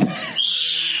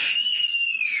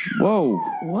 Whoa.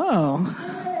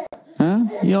 Huh?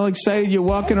 You all excited you're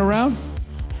walking around?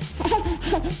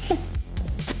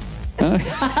 Huh?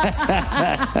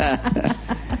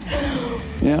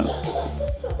 Yeah.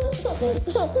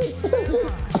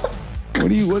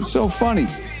 What's so funny?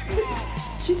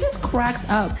 She just cracks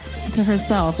up to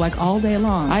herself all day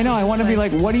long. I know. I want to be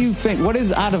what do you think? What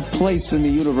is out of place in the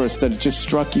universe that just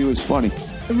struck you as funny?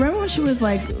 Remember when she was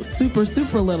super,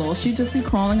 super little? She'd just be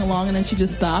crawling along and then she'd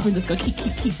just stop and just go keek,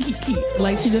 keek, keek, keek,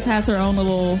 keek. She just has her own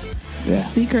little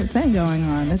secret thing going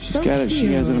on. It's so cute.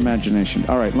 She has an imagination.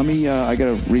 All right, let me, I got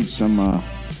to read some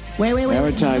wait.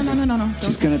 advertising. No.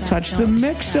 She's going to touch the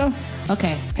mixer.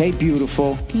 Okay. Hey,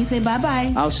 beautiful. Can you say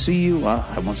bye-bye? I'll see you.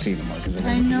 I won't see you anymore.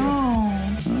 I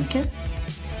know. Kiss?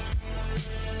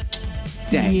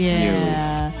 Thank you.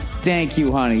 Thank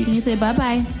you, honey. Can you say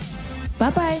bye-bye?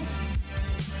 Bye-bye.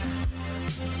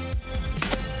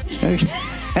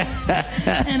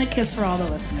 And a kiss for all the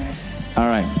listeners. All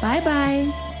right.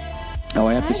 Bye-bye. Oh,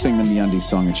 I have to sing the MeUndies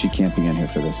song, and she can't be in here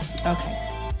for this. Okay.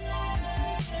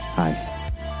 Hi.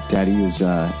 Daddy is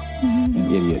an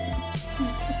idiot.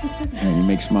 And he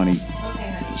makes money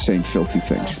saying filthy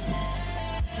things.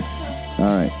 All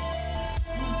right.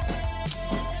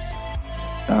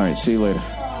 All right, see you later.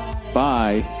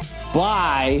 Bye.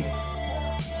 Bye.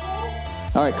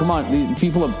 All right, come on. These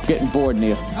people are getting bored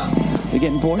near. They're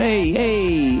getting bored.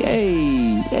 Hey.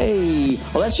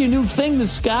 Well, that's your new thing, the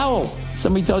scowl.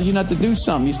 Somebody tells you not to do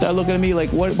something. You start looking at me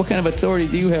like, what kind of authority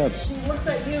do you have? She looks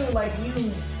at you like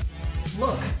you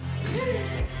look.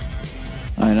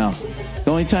 I know. The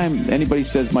only time anybody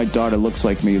says my daughter looks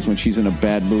like me is when she's in a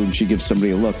bad mood and she gives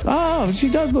somebody a look. Oh, she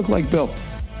does look like Bill.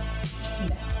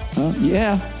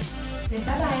 Yeah.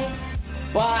 Bye-bye.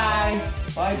 Bye.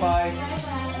 Bye-bye.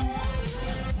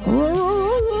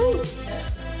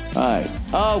 All right.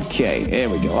 Okay. Here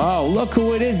we go. Oh, look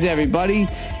who it is, everybody.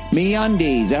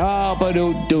 MeUndies. Oh,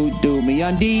 ba-do-do-do.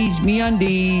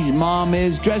 MeUndies. Mom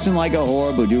is dressing like a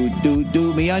whore.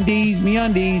 Ba-do-do-do.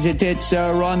 MeUndies. Her tits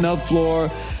are on the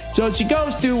floor. So she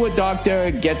goes to a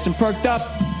doctor, gets them perked up,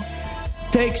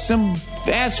 takes some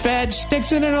ass fat,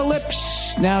 sticks it in her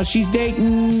lips. Now she's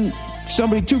dating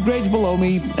somebody 2 grades below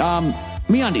me.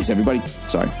 MeUndies, everybody.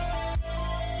 Sorry.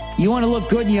 You want to look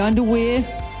good in your underwear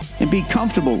and be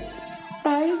comfortable,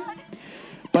 right?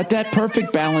 But that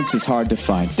perfect balance is hard to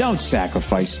find. Don't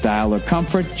sacrifice style or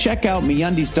comfort. Check out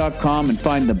MeUndies.com and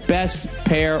find the best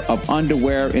pair of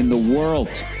underwear in the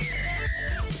world.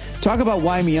 Talk about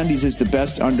why MeUndies is the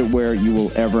best underwear you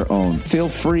will ever own. Feel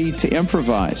free to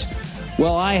improvise.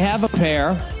 Well, I have a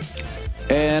pair,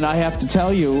 and I have to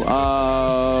tell you,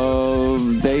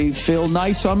 they feel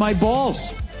nice on my balls.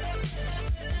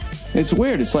 It's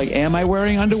weird. It's like, am I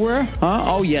wearing underwear? Huh?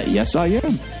 Oh, yeah. Yes, I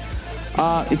am.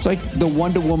 It's like the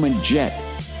Wonder Woman jet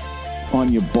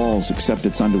on your balls, except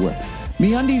it's underwear.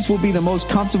 MeUndies will be the most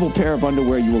comfortable pair of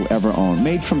underwear you will ever own.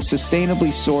 Made from sustainably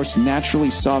sourced,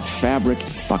 naturally soft fabric.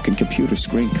 Fucking computer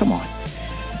screen. Come on.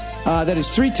 That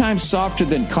is 3 times softer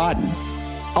than cotton.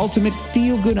 Ultimate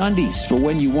feel-good undies for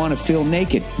when you want to feel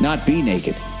naked, not be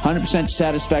naked. 100%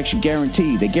 satisfaction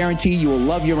guarantee. They guarantee you will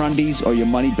love your undies or your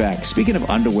money back. Speaking of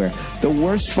underwear, the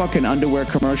worst fucking underwear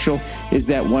commercial is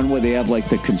that one where they have like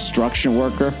the construction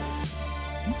worker.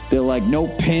 They're like, no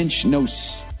pinch, no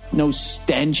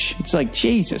stench. It's like,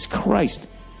 Jesus Christ.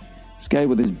 This guy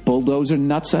with his bulldozer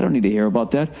nuts. I don't need to hear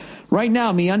about that. Right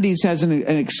now, MeUndies has an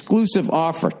exclusive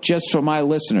offer just for my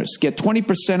listeners. Get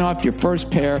 20% off your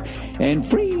first pair and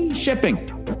free shipping.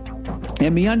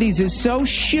 And MeUndies is so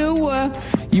sure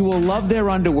you will love their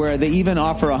underwear. They even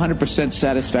offer 100%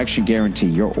 satisfaction guarantee.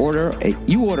 You order a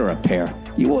pair.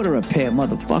 You order a pair,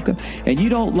 motherfucker. And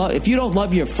if you don't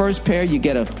love your first pair, you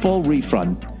get a full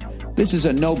refund. This is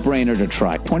a no-brainer to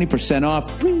try. 20%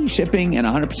 off, free shipping, and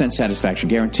 100% satisfaction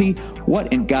guarantee.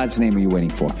 What in God's name are you waiting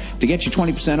for? To get your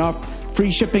 20% off,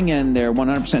 free shipping, and their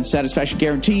 100% satisfaction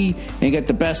guarantee, and get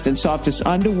the best and softest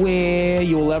underwear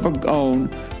you will ever own,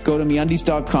 go to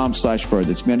MeUndies.com/Burr.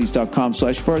 That's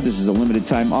MeUndies.com/Burr. This is a limited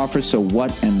time offer, so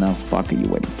what in the fuck are you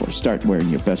waiting for? Start wearing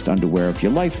your best underwear of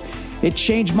your life. It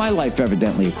changed my life,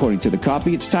 evidently, according to the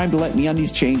copy. It's time to let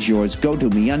MeUndies change yours. Go to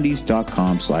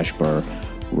MeUndies.com/Burr.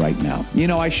 Right now. You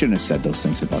know, I shouldn't have said those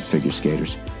things about figure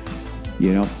skaters.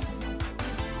 You know?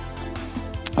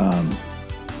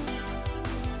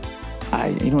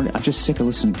 I'm just sick of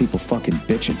listening to people fucking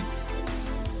bitching.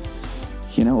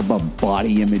 You know, about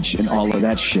body image and all of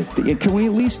that shit. Can we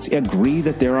at least agree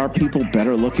that there are people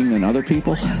better looking than other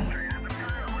people?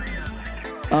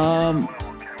 I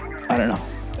don't know.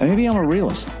 Maybe I'm a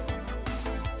realist.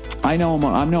 I know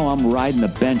I'm riding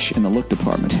the bench in the look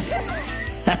department.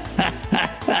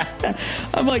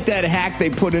 I'm like that hack they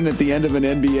put in at the end of an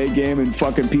NBA game and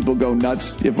fucking people go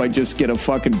nuts if I just get a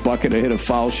fucking bucket or hit a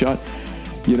foul shot,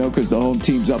 you know, because the home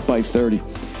team's up by 30.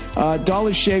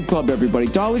 Dollar Shave Club, everybody.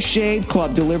 Dollar Shave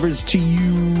Club delivers to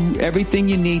you everything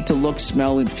you need to look,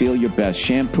 smell, and feel your best.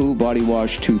 Shampoo, body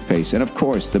wash, toothpaste, and of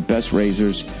course, the best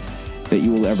razors that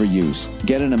you will ever use.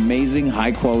 Get an amazing,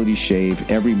 high-quality shave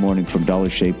every morning from Dollar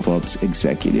Shave Club's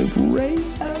executive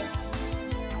razor.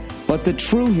 But the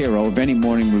true hero of any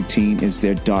morning routine is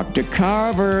their Dr.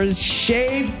 Carver's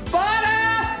Shave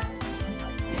Butter.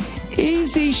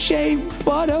 Easy Shave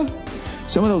Butter.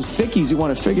 Some of those thickies who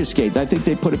want to figure skate, I think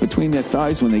they put it between their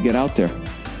thighs when they get out there.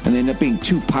 And they end up being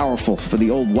too powerful for the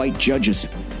old white judges.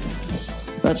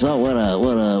 That's not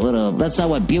that's not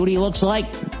what beauty looks like.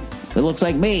 It looks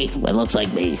like me. It looks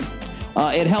like me.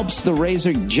 It helps the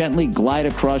razor gently glide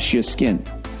across your skin.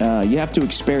 You have to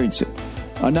experience it.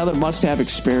 Another must-have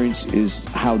experience is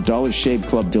how Dollar Shave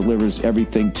Club delivers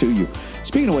everything to you.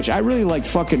 Speaking of which, I really liked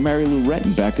fucking Mary Lou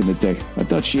Retton back in the day. I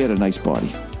thought she had a nice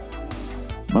body.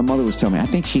 My mother was telling me, I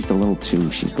think she's a little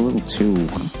too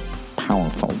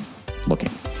powerful looking.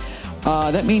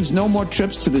 That means no more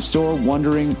trips to the store,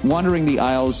 wandering the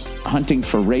aisles, hunting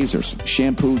for razors,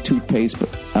 shampoo, toothpaste,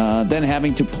 then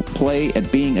having to play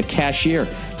at being a cashier,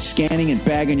 scanning and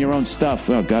bagging your own stuff.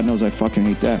 Oh, God knows I fucking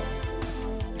hate that.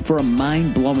 For a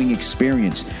mind-blowing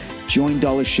experience, Join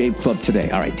Dollar Shave Club today.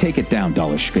 All right, take it down,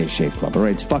 Dollar Shave Club. All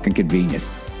right, it's fucking convenient.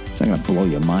 It's not going to blow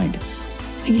your mind.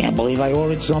 I can't believe I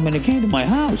ordered some and it came to my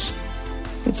house.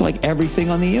 It's like everything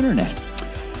on the internet.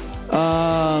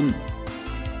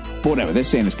 Whatever. They're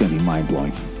saying it's going to be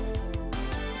mind-blowing.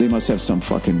 They must have some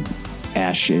fucking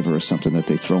ass shaver or something that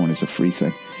they throw in as a free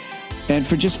thing. And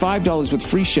for just $5 with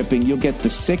free shipping, you'll get the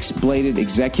 6-bladed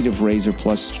executive razor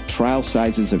plus trial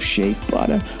sizes of shave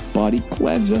butter, body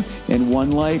cleanser, and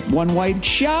one white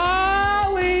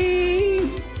Charlie.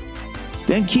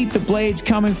 Then keep the blades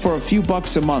coming for a few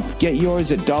bucks a month. Get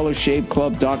yours at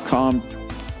dollarshaveclub.com.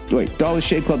 Wait,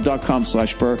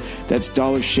 dollarshaveclub.com/Burr. That's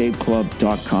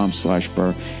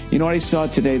dollarshaveclub.com/Burr. You know what I saw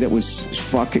today that was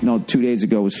 2 days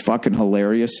ago was fucking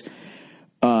hilarious?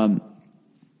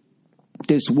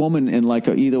 This woman in like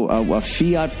either a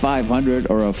Fiat 500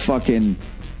 or a fucking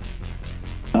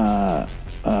what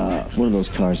are those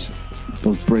cars?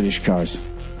 Those British cars.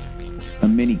 A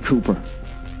Mini Cooper.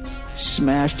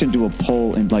 Smashed into a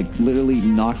pole and like literally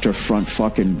knocked her front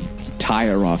fucking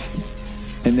tire off.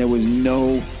 And there was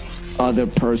no other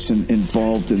person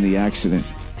involved in the accident.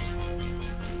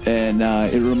 And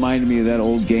it reminded me of that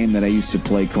old game that I used to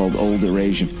play called Older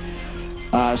Asian.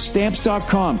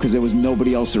 Stamps.com, because there was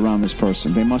nobody else around this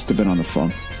person. They must have been on the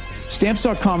phone.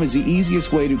 Stamps.com is the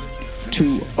easiest way to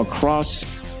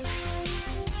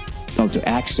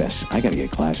access. I got to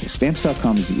get glasses.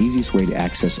 Stamps.com is the easiest way to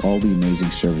access all the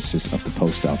amazing services of the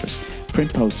post office.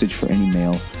 Print postage for any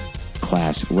mail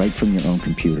class right from your own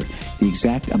computer. The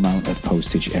exact amount of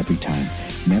postage every time.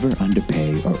 Never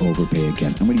underpay or overpay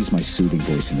again. I'm going to use my soothing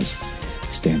voice in this.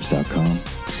 Stamps.com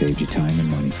saves you time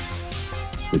and money,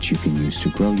 which you can use to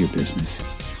grow your business.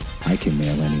 I can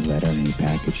mail any letter, any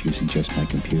package using just my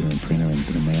computer and printer, and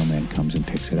the mailman comes and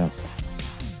picks it up.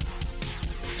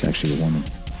 It's actually a woman,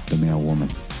 the mail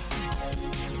woman.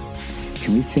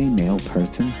 Can we say male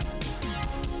person?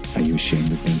 Are you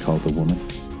ashamed of being called a woman?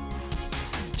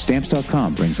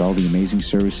 Stamps.com brings all the amazing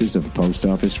services of the post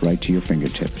office right to your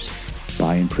fingertips.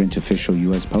 Buy and print official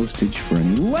U.S. postage for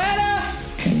any letter,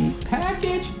 any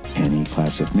package, any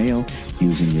class of mail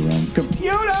using your own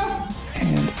computer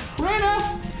and printer.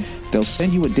 They'll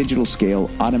send you a digital scale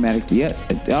automatically. It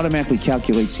automatically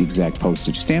calculates the exact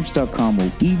postage. Stamps.com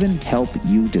will even help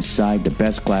you decide the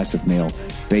best class of mail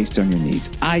based on your needs.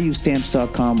 I use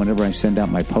Stamps.com whenever I send out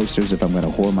my posters if I'm going to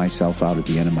whore myself out at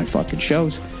the end of my fucking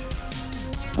shows.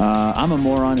 I'm a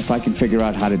moron. If I can figure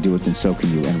out how to do it, then so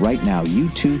can you. And right now, you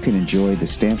too can enjoy the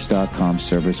Stamps.com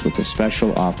service with a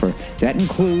special offer that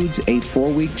includes a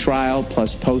 4-week trial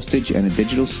plus postage and a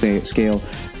digital scale.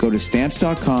 Go to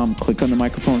Stamps.com, click on the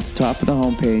microphone at the top of the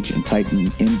homepage, and type in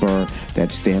Burr.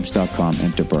 That's Stamps.com,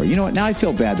 enter Burr. You know what? Now I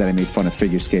feel bad that I made fun of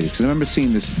figure skaters, because I remember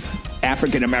seeing this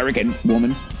African-American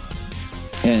woman,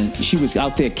 and she was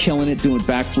out there killing it, doing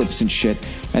backflips and shit,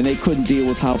 and they couldn't deal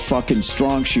with how fucking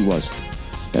strong she was.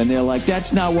 And they're like,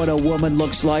 that's not what a woman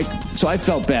looks like. So I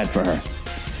felt bad for her.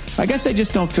 I guess I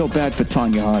just don't feel bad for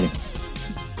Tonya Harding.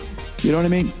 You know what I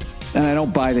mean? And I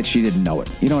don't buy that she didn't know it.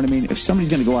 You know what I mean? If somebody's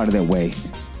going to go out of their way,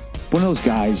 one of those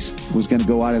guys was going to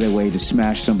go out of their way to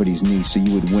smash somebody's knee so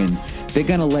you would win, they're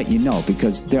going to let you know,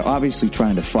 because they're obviously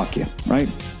trying to fuck you, right?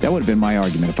 That would have been my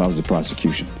argument if I was the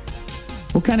prosecution.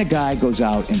 What kind of guy goes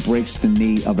out and breaks the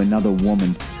knee of another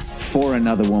woman for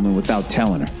another woman without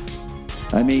telling her?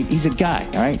 I mean, he's a guy,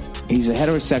 all right? He's a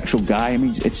heterosexual guy. I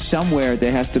mean, it's somewhere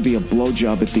there has to be a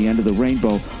blowjob at the end of the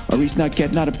rainbow, or he's not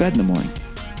getting out of bed in the morning.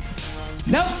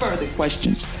 No further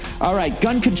questions. All right,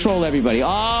 gun control, everybody. Oh,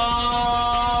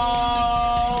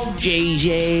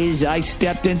 JJ's. I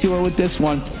stepped into it with this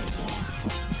one.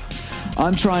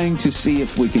 I'm trying to see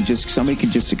if somebody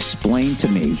can just explain to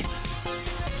me.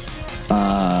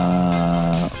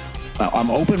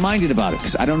 I'm open-minded about it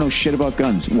because I don't know shit about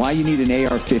guns. Why you need an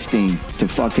AR-15 to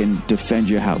fucking defend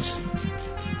your house?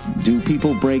 Do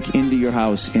people break into your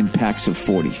house in packs of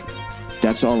 40?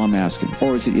 That's all I'm asking.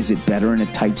 Or is it better in a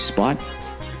tight spot?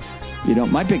 You know,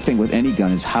 my big thing with any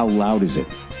gun is how loud is it?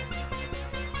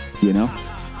 You know?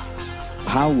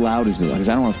 How loud is it? Because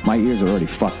I don't know if my ears are already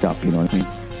fucked up, you know what I mean?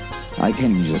 I can't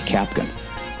even use a cap gun.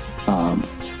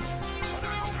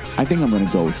 I think I'm going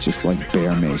to go with just like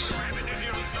bear mace.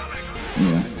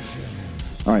 Yeah.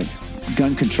 All right.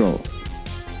 Gun control.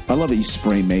 I love that you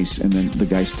spray mace and then the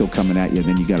guy's still coming at you. And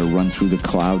then you got to run through the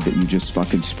cloud that you just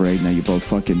fucking sprayed. Now you both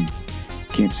fucking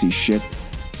can't see shit.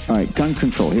 All right. Gun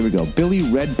control. Here we go. Billy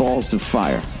Red Balls of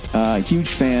Fire. Huge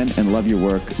fan and love your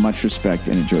work. Much respect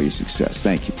and enjoy your success.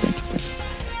 Thank you. Thank you. Thank you.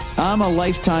 I'm a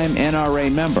lifetime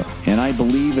NRA member and I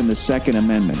believe in the Second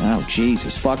Amendment. Oh,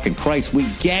 Jesus fucking Christ. We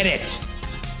get it.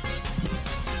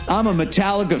 I'm a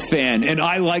Metallica fan and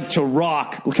I like to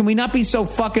rock. Can we not be so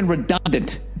fucking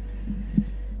redundant?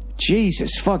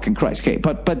 Jesus fucking Christ. Okay,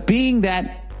 but being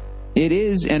that it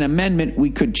is an amendment, we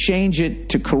could change it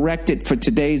to correct it for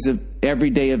today's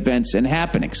everyday events and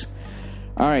happenings.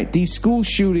 All right, these school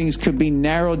shootings could be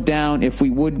narrowed down if we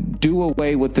would do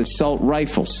away with assault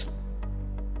rifles.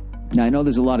 Now, I know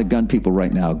there's a lot of gun people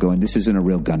right now going, this isn't a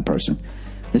real gun person.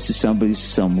 This is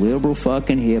some liberal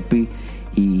fucking hippie.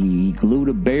 He glued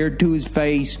a beard to his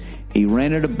face. He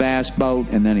rented a bass boat,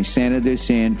 and then he sanded this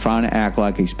in, trying to act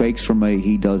like he speaks for me.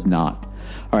 He does not.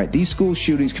 All right, these school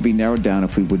shootings could be narrowed down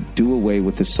if we would do away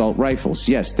with assault rifles.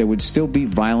 Yes, there would still be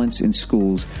violence in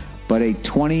schools, but a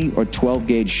 20 or 12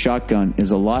 gauge shotgun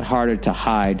is a lot harder to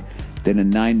hide than a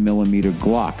 9mm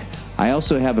Glock. I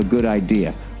also have a good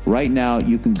idea. Right now,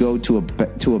 you can go to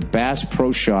a Bass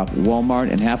Pro Shop, Walmart,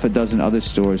 and half a dozen other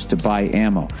stores to buy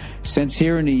ammo. Since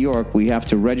here in New York, we have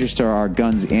to register our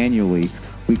guns annually,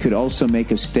 we could also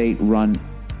make a state-run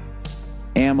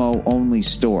ammo-only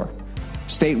store.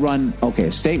 State-run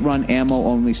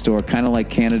ammo-only store, kind of like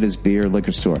Canada's beer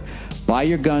liquor store. Buy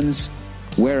your guns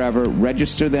wherever,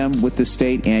 register them with the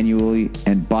state annually,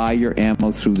 and buy your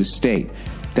ammo through the state.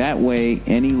 That way,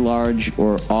 any large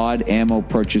or odd ammo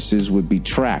purchases would be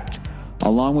tracked.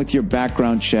 Along with your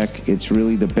background check, it's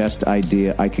really the best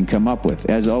idea I can come up with.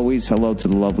 As always, hello to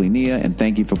the lovely Nia, and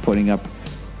thank you for putting up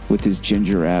with his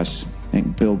ginger ass.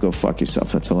 And Bill, go fuck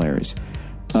yourself. That's hilarious.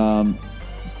 All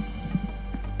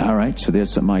right, so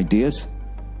there's some ideas.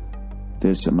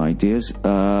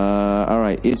 All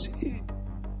right,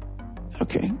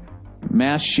 okay.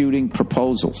 Mass shooting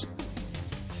proposals.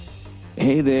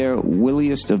 Hey there,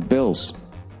 williest of bills.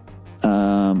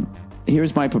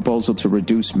 Here's my proposal to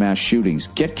reduce mass shootings.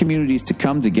 Get communities to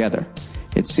come together.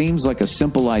 It seems like a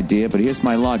simple idea, but here's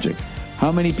my logic.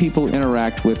 How many people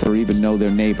interact with or even know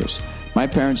their neighbors? My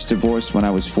parents divorced when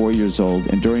I was 4 years old,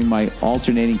 and during my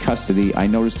alternating custody, I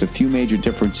noticed a few major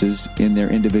differences in their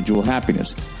individual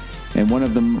happiness. And one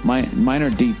of the minor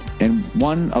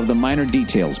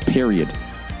details, period,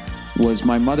 was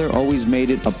my mother always made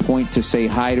it a point to say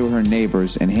hi to her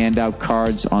neighbors and hand out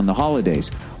cards on the holidays,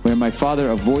 where my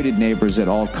father avoided neighbors at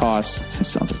all costs. That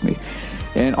sounds like me.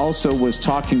 And also was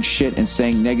talking shit and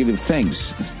saying negative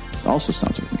things. Also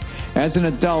sounds like me. As an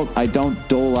adult, I don't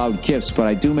dole out gifts, but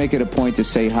I do make it a point to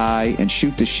say hi and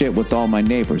shoot the shit with all my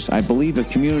neighbors. I believe if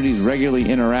communities regularly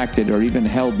interacted or even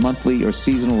held monthly or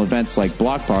seasonal events like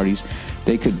block parties,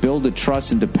 they could build a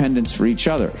trust and dependence for each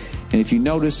other. And if you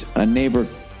notice a neighbor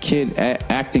kid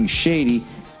acting shady,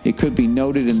 it could be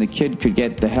noted and the kid could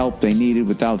get the help they needed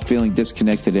without feeling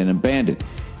disconnected and abandoned.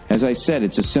 As I said,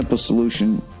 it's a simple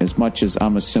solution as much as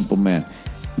I'm a simple man.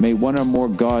 May one or more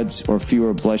gods or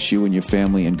fewer bless you and your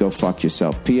family, and go fuck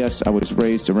yourself. P.S. I was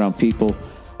raised around people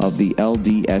of the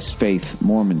LDS faith,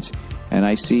 Mormons, and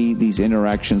I see these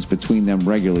interactions between them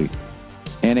regularly.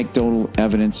 Anecdotal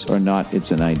evidence or not,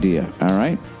 it's an idea. All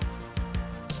right?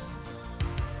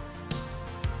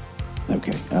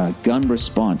 Okay. Gun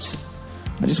response.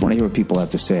 I just want to hear what people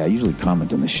have to say. I usually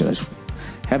comment on this shit. I just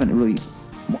haven't really...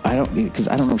 because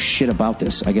I don't know shit about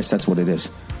this. I guess that's what it is.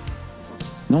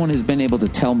 No one has been able to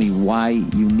tell me why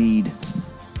you need...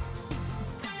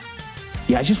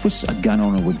 Yeah, I just wish a gun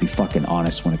owner would be fucking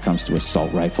honest when it comes to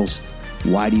assault rifles.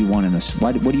 Why do you want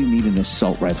what do you need an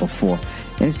assault rifle for?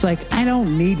 And it's like, I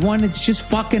don't need one. It's just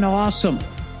fucking awesome.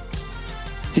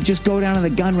 To just go down to the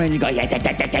gun range and go, right?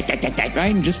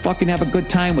 And just fucking have a good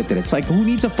time with it. It's like, who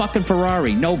needs a fucking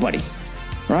Ferrari? Nobody.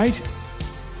 Right?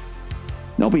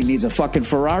 Nobody needs a fucking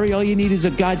Ferrari. All you need is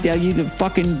a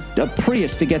fucking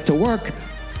Prius to get to work.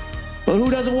 But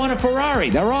who doesn't want a Ferrari?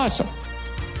 They're awesome.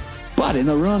 But in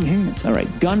the wrong hands. All right,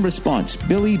 gun response.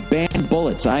 Billy, ban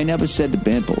bullets. I never said to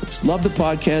ban bullets. Love the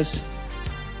podcast.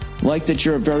 Like that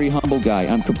you're a very humble guy.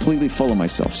 I'm completely full of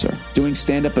myself, sir. Doing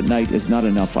stand-up at night is not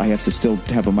enough. I have to still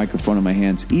have a microphone in my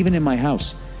hands, even in my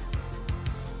house.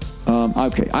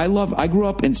 Okay, I grew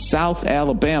up in South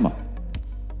Alabama,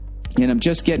 and I'm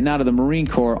just getting out of the Marine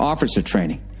Corps officer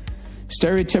training.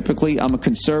 Stereotypically, I'm a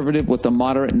conservative with a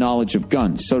moderate knowledge of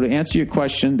guns. So to answer your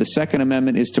question, the Second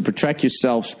Amendment is to protect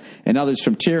yourself and others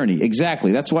from tyranny.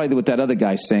 Exactly. That's why with that other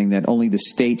guy saying that only the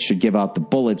state should give out the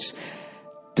bullets,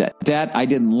 that I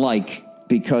didn't like,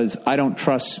 because I don't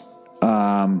trust...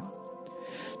 not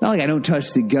like I don't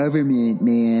trust the government,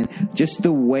 man. Just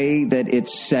the way that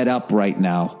it's set up right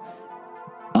now.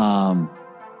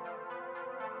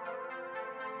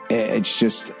 It's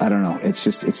just, I don't know.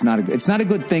 It's not a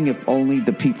good thing if only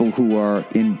the people who are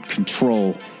in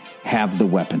control have the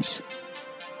weapons.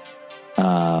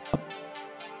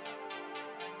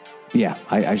 Yeah,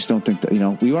 I just don't think that,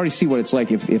 we already see what it's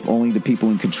like if only the people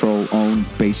in control own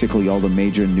basically all the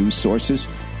major news sources.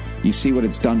 You see what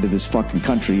it's done to this fucking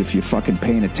country if you're fucking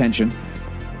paying attention.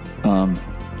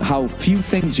 How few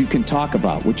things you can talk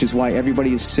about, which is why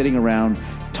everybody is sitting around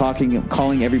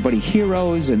calling everybody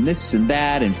heroes and this and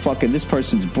that, and fucking this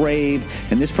person's brave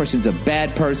and this person's a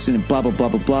bad person and blah, blah, blah,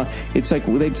 blah, blah. It's like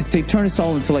they've turned us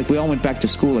all into like we all went back to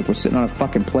school, like we're sitting on a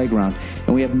fucking playground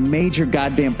and we have major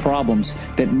goddamn problems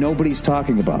that nobody's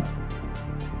talking about.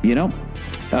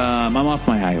 I'm off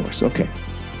my high horse. Okay.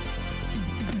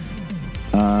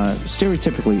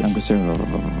 Stereotypically, I'm going to say,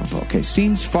 okay,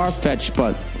 seems far-fetched,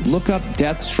 but look up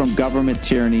deaths from government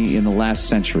tyranny in the last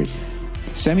century.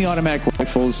 Semi-automatic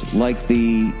rifles like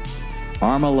the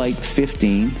Armalite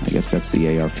 15, I guess that's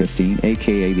the AR-15,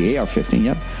 a.k.a. the AR-15,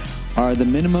 yep, are the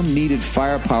minimum needed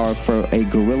firepower for a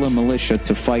guerrilla militia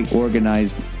to fight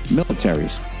organized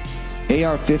militaries.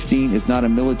 AR-15 is not a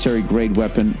military-grade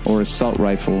weapon or assault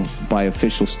rifle by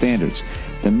official standards.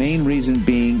 The main reason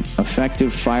being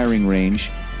effective firing range.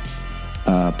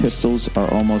 Pistols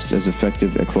are almost as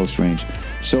effective at close range.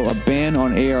 So a ban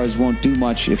on ARs won't do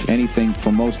much, if anything,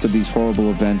 for most of these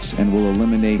horrible events and will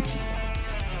eliminate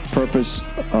purpose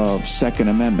of Second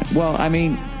Amendment. Well, I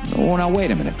mean, now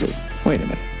wait a minute, dude. Wait a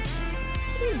minute.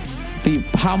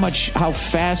 How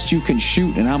fast you can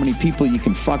shoot and how many people you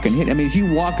can fucking hit. I mean, if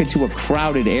you walk into a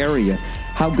crowded area,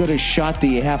 how good a shot do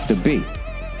you have to be?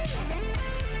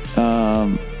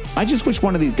 I just wish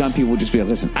one of these gun people would just be like,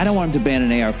 listen, I don't want them to ban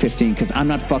an AR-15 because I'm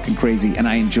not fucking crazy and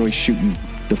I enjoy shooting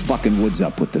the fucking woods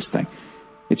up with this thing.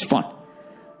 It's fun.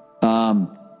 There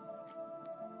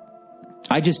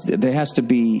has to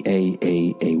be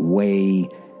a way.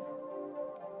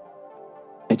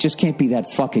 It just can't be that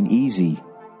fucking easy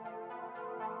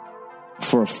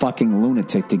for a fucking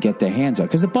lunatic to get their hands on.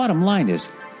 Because the bottom line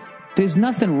is, there's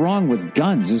nothing wrong with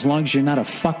guns as long as you're not a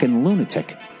fucking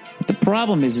lunatic. But the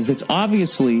problem is it's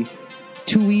obviously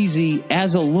too easy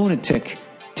as a lunatic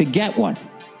to get one.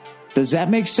 Does that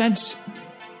make sense?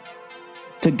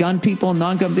 To gun people,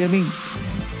 non-gun. I mean,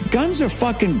 guns are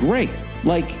fucking great.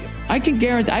 Like, I can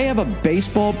guarantee, I have a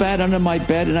baseball bat under my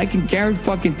bed, and I can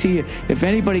guarantee you, if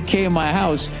anybody came in my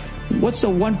house, what's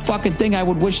the one fucking thing I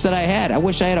would wish that I had? I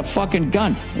wish I had a fucking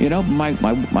gun.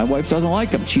 My wife doesn't like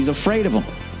them. She's afraid of them,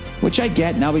 which I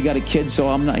get. Now we got a kid, so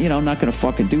I'm not, I'm not going to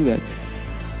fucking do that.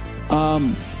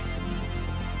 And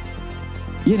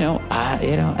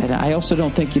I also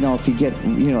don't think, if you get,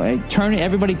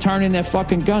 everybody turning their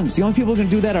fucking guns. The only people who can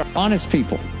do that are honest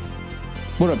people.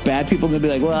 What are bad people going to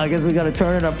be like, well, I guess we got to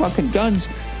turn in our fucking guns.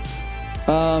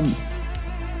 There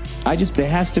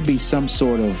has to be some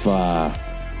sort of, I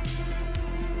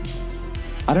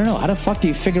don't know. How the fuck do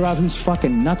you figure out who's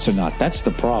fucking nuts or not? That's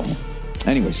the problem.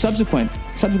 Anyway,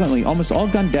 subsequently, almost all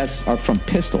gun deaths are from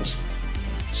pistols.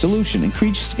 Solution: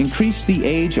 increase the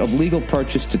age of legal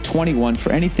purchase to 21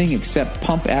 for anything except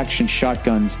pump-action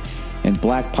shotguns and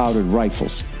black powdered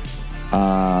rifles.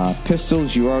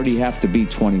 Pistols, you already have to be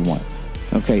 21.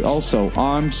 Okay, also,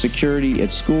 armed security at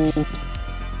school,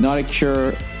 not a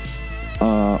cure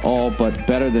all, but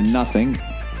better than nothing.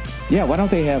 Yeah, why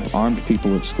don't they have armed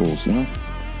people at schools, I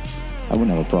wouldn't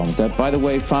have a problem with that. By the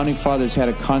way, Founding Fathers had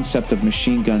a concept of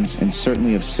machine guns and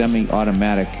certainly of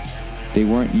semi-automatic. They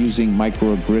weren't using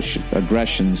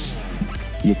microaggressions,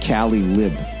 you Cali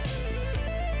lib.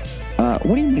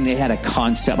 What do you mean they had a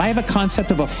concept? I have a concept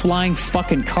of a flying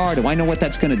fucking car. Do I know what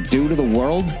that's going to do to the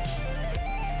world?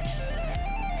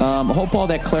 I hope all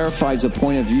that clarifies a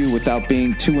point of view without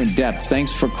being too in-depth.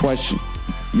 Thanks for questioning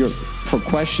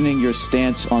your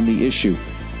stance on the issue.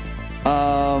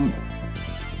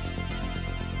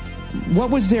 What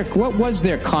was their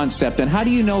concept, and how do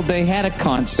you know they had a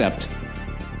concept?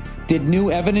 Did new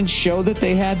evidence show that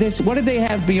they had this? What did they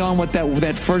have beyond what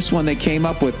that first one they came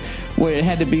up with, where it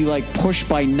had to be like pushed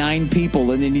by 9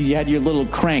 people, and then you had your little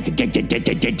crank,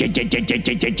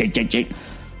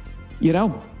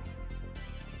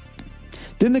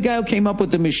 Then the guy who came up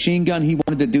with the machine gun, he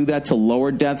wanted to do that to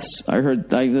lower deaths.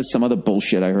 There's some other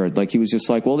bullshit I heard. Like, he was just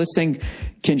like, well, this thing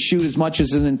can shoot as much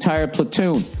as an entire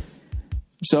platoon.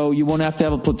 So you won't have to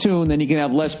have a platoon, then you can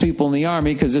have less people in the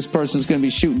army because this person's going to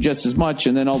be shooting just as much.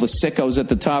 And then all the sickos at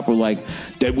the top were like,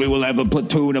 then we will have a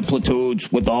platoon of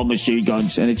platoons with all machine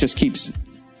guns. And it just keeps...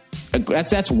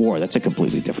 That's war. That's a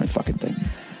completely different fucking thing.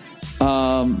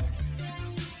 I'm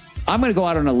going to go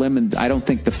out on a limb, and I don't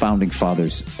think the Founding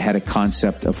Fathers had a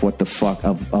concept of what the fuck,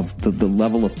 of the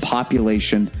level of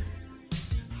population.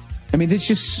 I mean, there's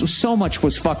just so much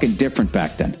was fucking different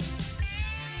back then.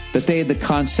 That they had the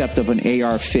concept of an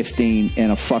AR-15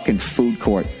 in a fucking food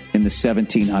court in the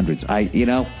 1700s.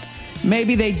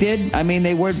 Maybe they did. I mean,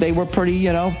 they were pretty,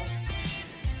 you know,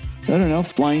 I don't know,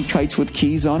 flying kites with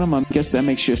keys on them. I guess that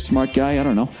makes you a smart guy. I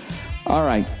don't know. All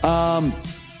right. All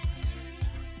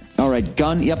right,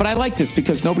 gun. Yeah, but I like this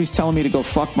because nobody's telling me to go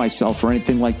fuck myself or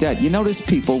anything like that. You notice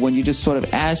people, when you just sort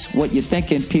of ask what you're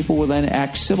thinking, people will then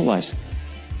act civilized.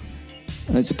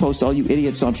 As opposed to all you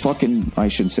idiots on fucking, I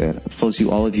shouldn't say it, as opposed to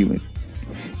all of you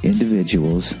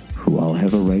individuals who all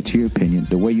have a right to your opinion.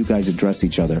 The way you guys address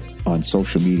each other on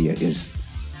social media is,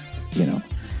 you know,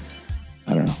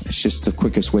 I don't know. It's just the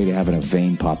quickest way to having a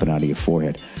vein popping out of your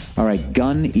forehead. All right,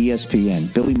 gun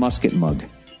ESPN. Billy Musket mug.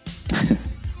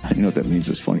 I don't know what that means.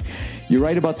 It's funny. You're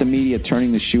right about the media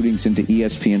turning the shootings into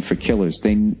ESPN for killers.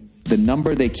 The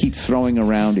number they keep throwing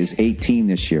around is 18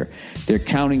 this year. They're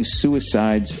counting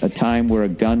suicides, a time where a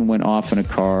gun went off in a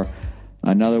car.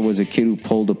 Another was a kid who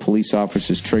pulled a police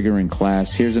officer's trigger in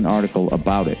class. Here's an article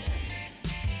about it.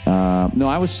 No,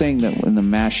 I was saying that in the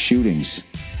mass shootings,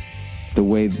 the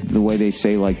way they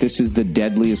say, like, this is the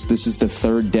deadliest, this is the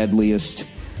third deadliest,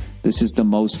 this is the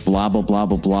most blah, blah, blah,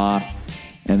 blah, blah.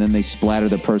 And then they splatter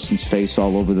the person's face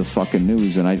all over the fucking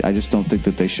news. And I just don't think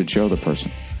that they should show the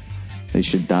person. They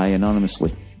should die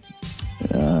anonymously.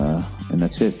 And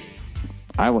that's it.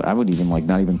 I would even, like,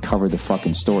 not even cover the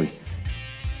fucking story.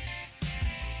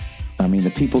 I mean,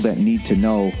 the people that need to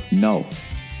know.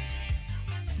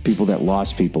 People that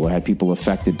lost people or had people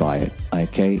affected by it.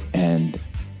 Okay? And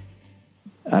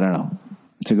I don't know.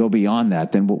 To go beyond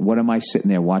that, then what am I sitting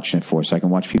there watching it for? So I can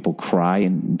watch people cry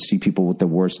and see people with the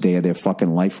worst day of their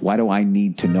fucking life? Why do I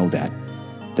need to know that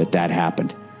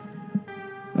happened?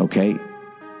 Okay?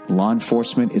 Law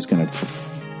enforcement is going to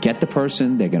get the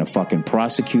person. They're going to fucking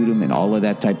prosecute him and all of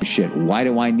that type of shit. Why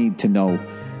do I need to know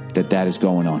that is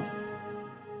going on?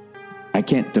 I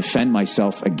can't defend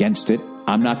myself against it.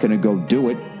 I'm not going to go do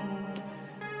it.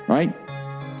 Right?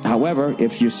 However,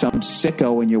 if you're some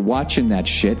sicko and you're watching that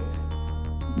shit,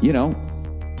 you know,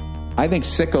 I think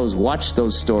sickos watch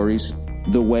those stories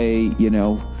the way, you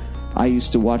know, I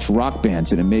used to watch rock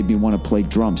bands and it made me want to play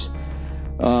drums.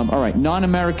 All right,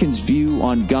 non-Americans' view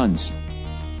on guns.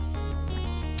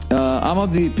 I'm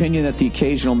of the opinion that the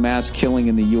occasional mass killing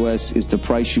in the U.S. is the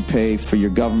price you pay for your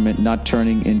government not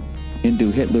turning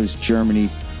into Hitler's Germany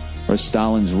or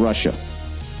Stalin's Russia.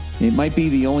 It might be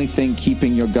the only thing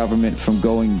keeping your government from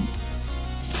going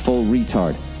full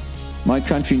retard. My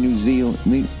country, New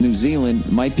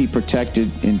Zealand, might be protected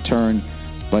in turn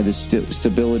by the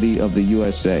stability of the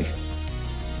USA.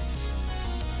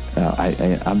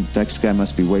 That guy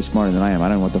must be way smarter than I am. I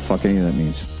don't know what the fuck any of that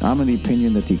means. I'm of the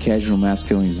opinion that the occasional mass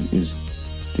killing is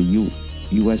the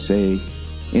USA.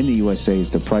 In the USA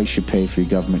is the price you pay for your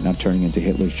government not turning into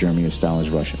Hitler's Germany or Stalin's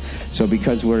Russia. So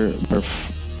because we're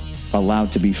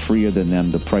allowed to be freer than them,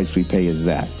 the price we pay is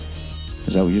that.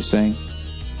 Is that what you're saying?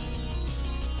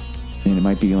 And it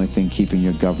might be the only thing keeping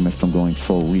your government from going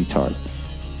full retard.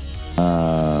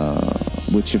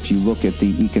 Which, if you look at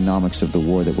the economics of the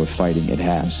war that we're fighting, it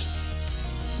has.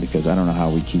 Because I don't know how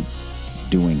we keep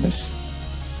doing this.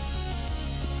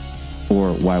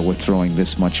 Or why we're throwing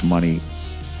this much money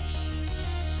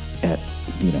at,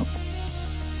 you know,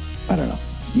 I don't know.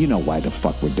 You know why the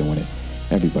fuck we're doing it.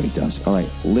 Everybody does. All right,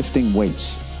 lifting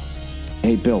weights.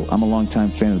 Hey, Bill, I'm a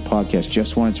longtime fan of the podcast.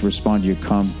 Just wanted to respond to your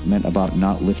comment about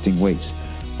not lifting weights.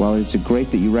 While it's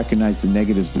great that you recognize the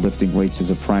negatives to lifting weights as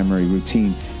a primary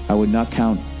routine, I would not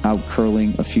count out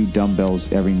curling a few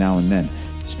dumbbells every now and then.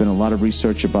 There's been a lot of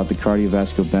research about the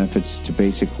cardiovascular benefits to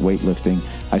basic weightlifting.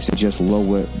 I suggest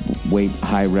low weight,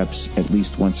 high reps at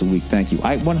least once a week. Thank you.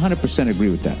 I 100% agree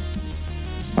with that.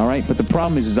 All right, but the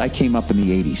problem is I came up in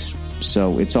the 80s.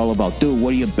 So it's all about, dude,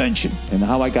 what are you benching? And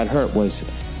how I got hurt was...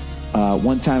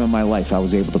 one time in my life, I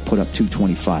was able to put up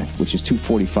 225, which is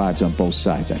 245s on both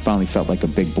sides. I finally felt like a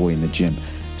big boy in the gym.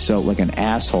 So like an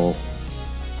asshole,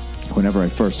 whenever I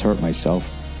first hurt myself,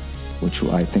 which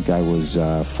I think I was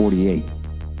 48,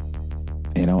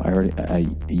 you know, I heard a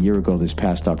year ago this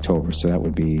past October. So that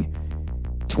would be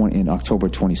in October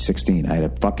 2016. I had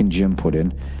a fucking gym put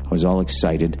in. I was all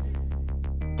excited.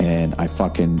 And I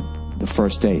the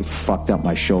first day fucked up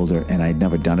my shoulder, and I'd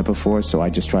never done it before, so I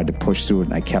just tried to push through it,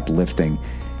 and I kept lifting,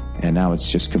 and now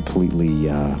it's just completely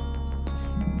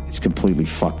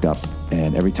fucked up.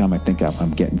 And every time I think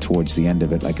I'm getting towards the end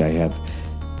of it, like I have,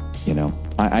 you know,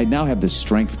 I now have the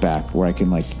strength back where I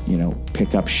can, like, you know,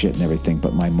 pick up shit and everything,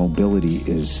 but my mobility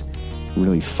is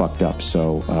really fucked up.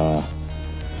 So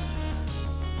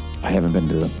I haven't been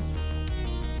to the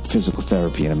physical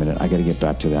therapy in a minute. I got to get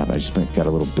back to that. I just got a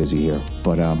little busy here.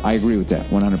 But I agree with that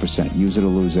 100%. Use it or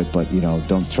lose it, but, you know,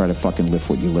 don't try to fucking lift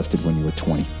what you lifted when you were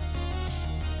 20.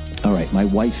 All right, my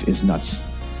wife is nuts.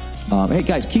 Hey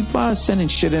guys, keep sending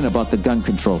shit in about the gun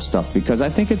control stuff, because I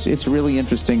think it's really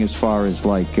interesting as far as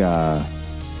like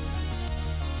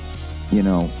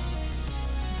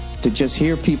to just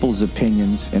hear people's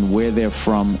opinions and where they're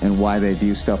from and why they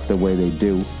view stuff the way they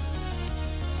do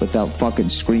without fucking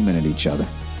screaming at each other.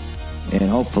 And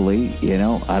hopefully,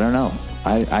 I don't know.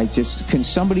 I just, can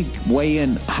somebody weigh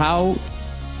in how,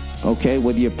 okay,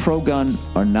 whether you're pro-gun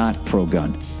or not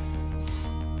pro-gun,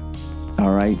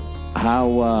 all right,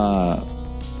 how,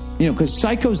 because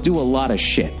psychos do a lot of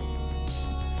shit.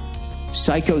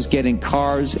 Psychos get in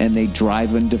cars and they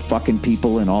drive into fucking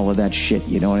people and all of that shit,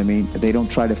 you know what I mean? They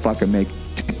don't try to fucking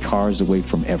take cars away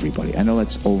from everybody. I know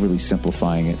that's overly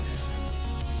simplifying it,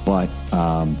 but,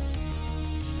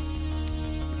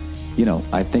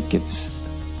 I think it's,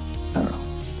 I don't know.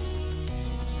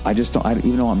 I just don't,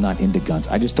 even though I'm not into guns,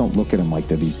 I just don't look at them like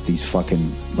they're these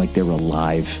fucking, like they're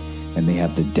alive and they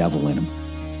have the devil in them.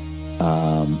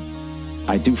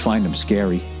 I do find them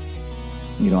scary.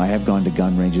 I have gone to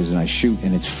gun ranges and I shoot,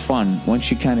 and it's fun once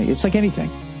you it's like anything.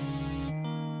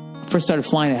 First started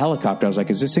flying a helicopter, I was like,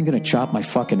 is this thing going to chop my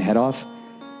fucking head off?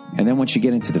 And then once you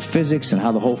get into the physics and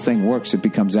how the whole thing works, it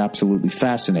becomes absolutely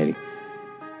fascinating.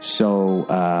 So,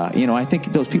 I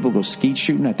think those people go skeet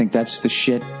shooting. I think that's the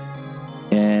shit.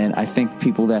 And I think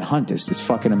people that hunt, it's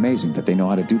fucking amazing that they know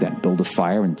how to do that. Build a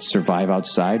fire and survive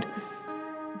outside.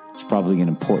 It's probably an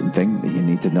important thing that you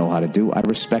need to know how to do. I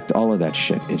respect all of that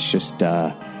shit. It's just,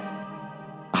 and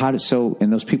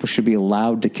those people should be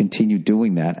allowed to continue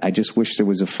doing that. I just wish there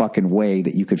was a fucking way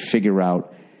that you could figure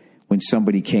out when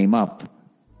somebody came up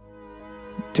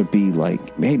to be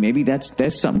like, hey, maybe that's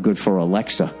something good for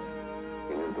Alexa.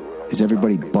 Is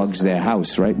everybody bugs their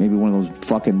house, right? Maybe one of those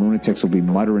fucking lunatics will be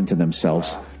muttering to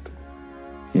themselves.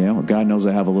 God knows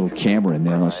I have a little camera in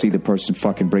there, and I'll see the person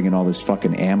fucking bringing all this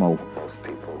fucking ammo.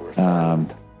 I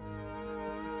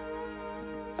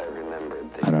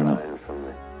don't know.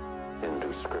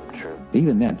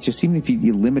 Even that, even if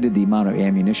you limited the amount of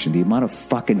ammunition, the amount of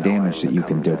fucking damage that you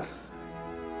can do.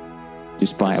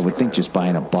 I would think just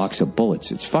buying a box of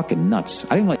bullets, it's fucking nuts.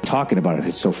 I didn't like talking about it.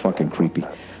 It's so fucking creepy.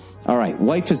 All right,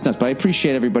 wife is nuts, but I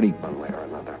appreciate everybody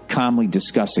calmly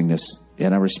discussing this,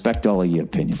 and I respect all of your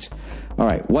opinions. All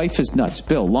right, wife is nuts.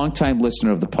 Bill, longtime listener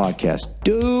of the podcast.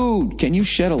 Dude, can you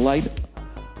shed a light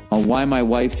on why my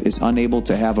wife is unable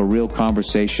to have a real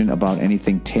conversation about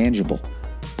anything tangible?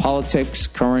 Politics,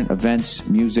 current events,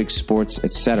 music, sports,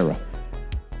 etc.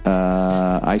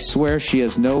 I swear she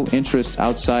has no interest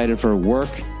outside of her work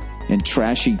and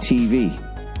trashy TV.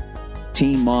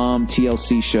 Teen Mom,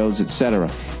 TLC shows, etc.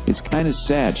 It's kind of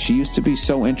sad. She used to be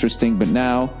so interesting, but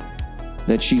now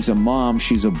that she's a mom,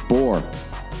 she's a bore.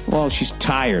 Well, she's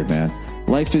tired, man.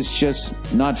 Life is just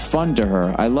not fun to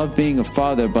her. I love being a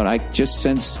father, but I just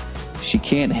sense she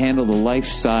can't handle the life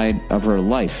side of her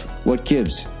life. What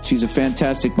gives? She's a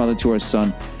fantastic mother to her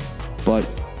son, but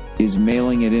is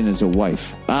mailing it in as a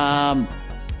wife.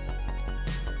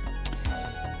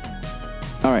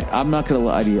 All right, I'm not going to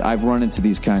lie to you. I've run into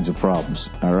these kinds of problems,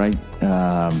 all right?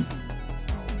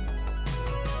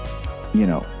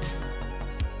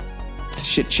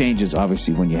 Shit changes,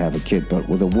 obviously, when you have a kid, but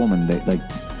with a woman, I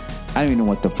don't even know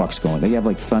what the fuck's going on. They have,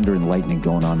 thunder and lightning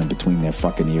going on in between their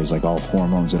fucking ears, all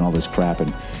hormones and all this crap,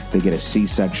 and they get a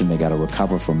C-section. They got to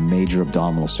recover from major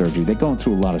abdominal surgery. They're going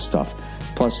through a lot of stuff.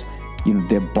 Plus,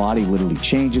 their body literally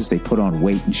changes. They put on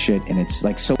weight and shit, and it's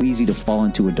so easy to fall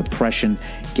into a depression,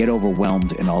 get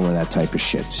overwhelmed, and all of that type of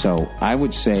shit. So I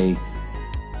would say,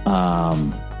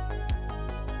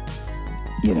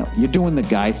 you're doing the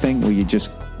guy thing where you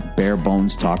just bare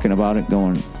bones talking about it,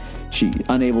 she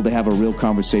unable to have a real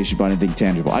conversation about anything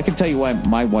tangible. I can tell you why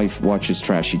my wife watches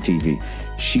trashy TV.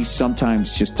 She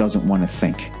sometimes just doesn't want to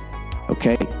think,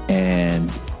 okay?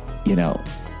 And,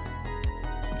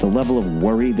 the level of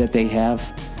worry that they have,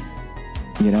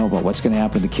 about what's going to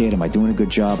happen to the kid, am I doing a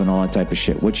good job, and all that type of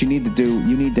shit. What you need to do,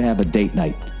 you need to have a date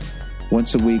night.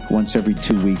 Once a week, once every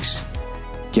 2 weeks,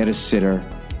 get a sitter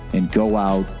and go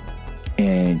out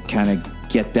and kind of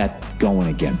get that going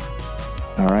again.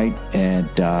 All right? And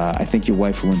I think your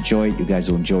wife will enjoy it. You guys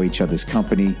will enjoy each other's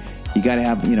company. You got to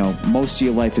have, most of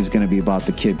your life is going to be about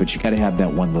the kid, but you got to have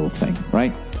that one little thing,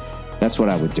 right? That's what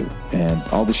I would do. And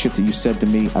all the shit that you said to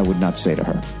me, I would not say to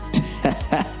her.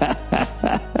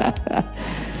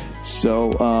 So,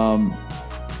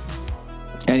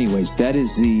 anyways, that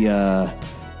is a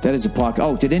podcast.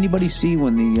 Oh, did anybody see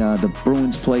when the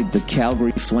Bruins played the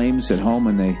Calgary Flames at home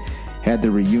and they had the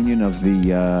reunion of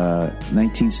the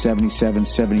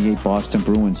 1977-78 Boston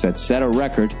Bruins that set a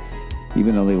record,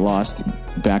 even though they lost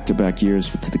back-to-back years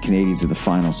to the Canadiens in the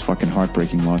finals. Fucking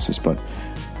heartbreaking losses. But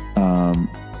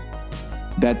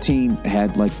that team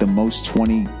had like the most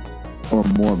 20 or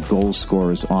more goal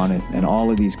scorers on it, and all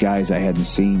of these guys I hadn't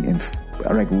seen in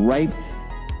like right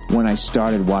when I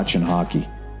started watching hockey.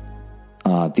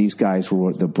 These guys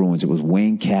were the Bruins. It was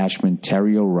Wayne Cashman,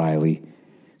 Terry O'Reilly,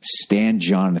 Stan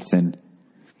Jonathan,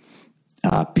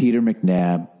 Peter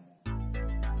McNabb,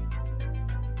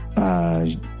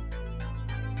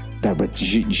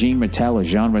 Jean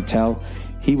Rattel.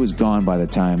 He was gone by the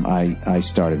time I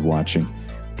started watching.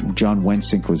 John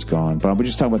Wensink was gone. But we're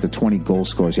just talking about the 20 goal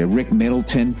scorers here. Rick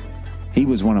Middleton, he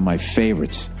was one of my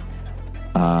favorites.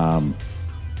 They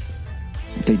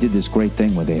did this great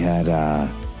thing where they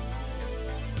had...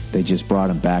 They just brought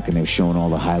him back, and they were showing all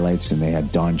the highlights, and they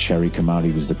had Don Cherry come out.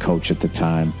 He was the coach at the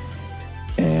time.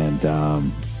 And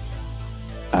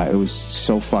it was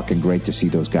so fucking great to see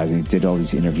those guys. And he did all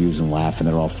these interviews and laugh, and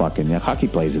they're all fucking... hockey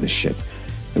players are the shit.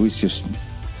 It was just,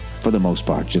 for the most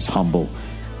part, just humble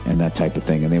and that type of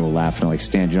thing. And they were laughing like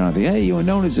Stan Jonathan. Hey, you were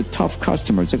known as a tough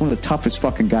customer. It's like one of the toughest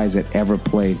fucking guys that ever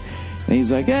played. And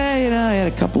he's like, hey, I had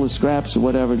a couple of scraps or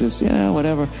whatever. Just,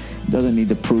 whatever. Doesn't need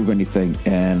to prove anything.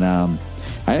 And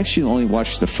I actually only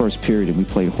watched the first period, and we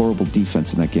played horrible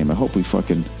defense in that game. I hope we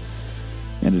fucking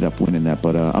ended up winning that.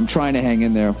 But I'm trying to hang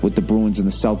in there with the Bruins and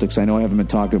the Celtics. I know I haven't been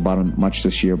talking about them much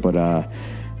this year, but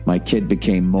my kid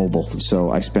became mobile. So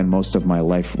I spend most of my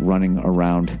life running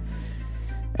around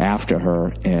after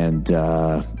her. And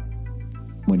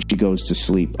when she goes to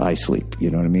sleep, I sleep. You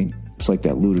know what I mean? It's like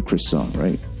that Ludacris song,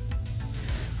 right?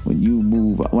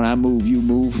 When I move, you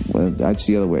move. Well, that's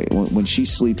the other way. When she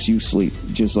sleeps, you sleep.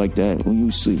 Just like that. When you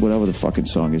sleep, whatever the fucking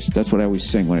song is. That's what I always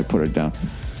sing when I put her down.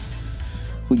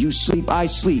 When you sleep, I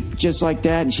sleep. Just like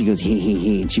that. And she goes, hee, hee,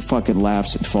 hee. And she fucking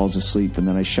laughs and falls asleep. And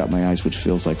then I shut my eyes, which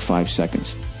feels like 5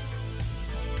 seconds.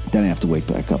 Then I have to wake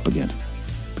back up again.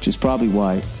 Which is probably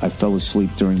why I fell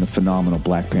asleep during the phenomenal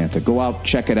Black Panther. Go out,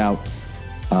 check it out.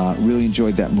 Really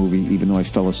enjoyed that movie, even though I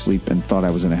fell asleep and thought I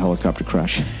was in a helicopter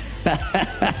crash.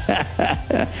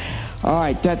 All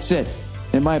right, that's it.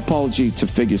 And my apology to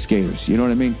figure skaters. You know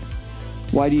what I mean?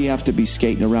 Why do you have to be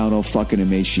skating around all fucking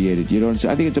emaciated? You know what I'm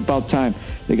saying? I think it's about time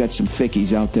they got some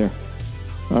thickies out there.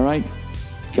 All right?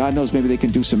 God knows, maybe they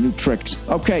can do some new tricks.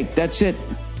 Okay, that's it.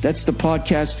 That's the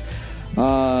podcast.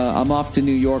 I'm off to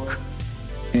New York,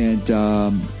 and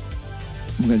I'm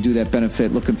going to do that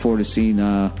benefit. Looking forward to seeing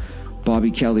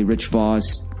Bobby Kelly, Rich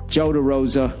Voss, Joe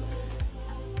DeRosa,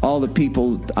 all the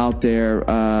people out there.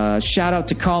 Shout out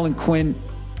to Colin Quinn.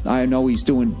 I know he's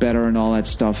doing better and all that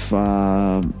stuff.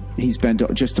 He's been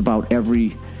to just about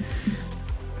every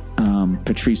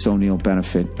Patrice O'Neill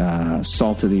benefit,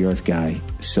 salt of the earth guy.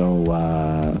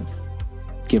 So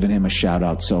giving him a shout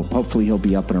out. So hopefully he'll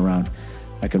be up and around.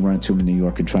 I can run into him in New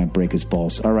York and try and break his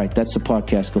balls. All right, that's the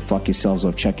podcast. Go fuck yourselves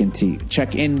off. Check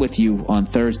in with you on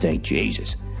Thursday.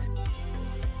 Jesus.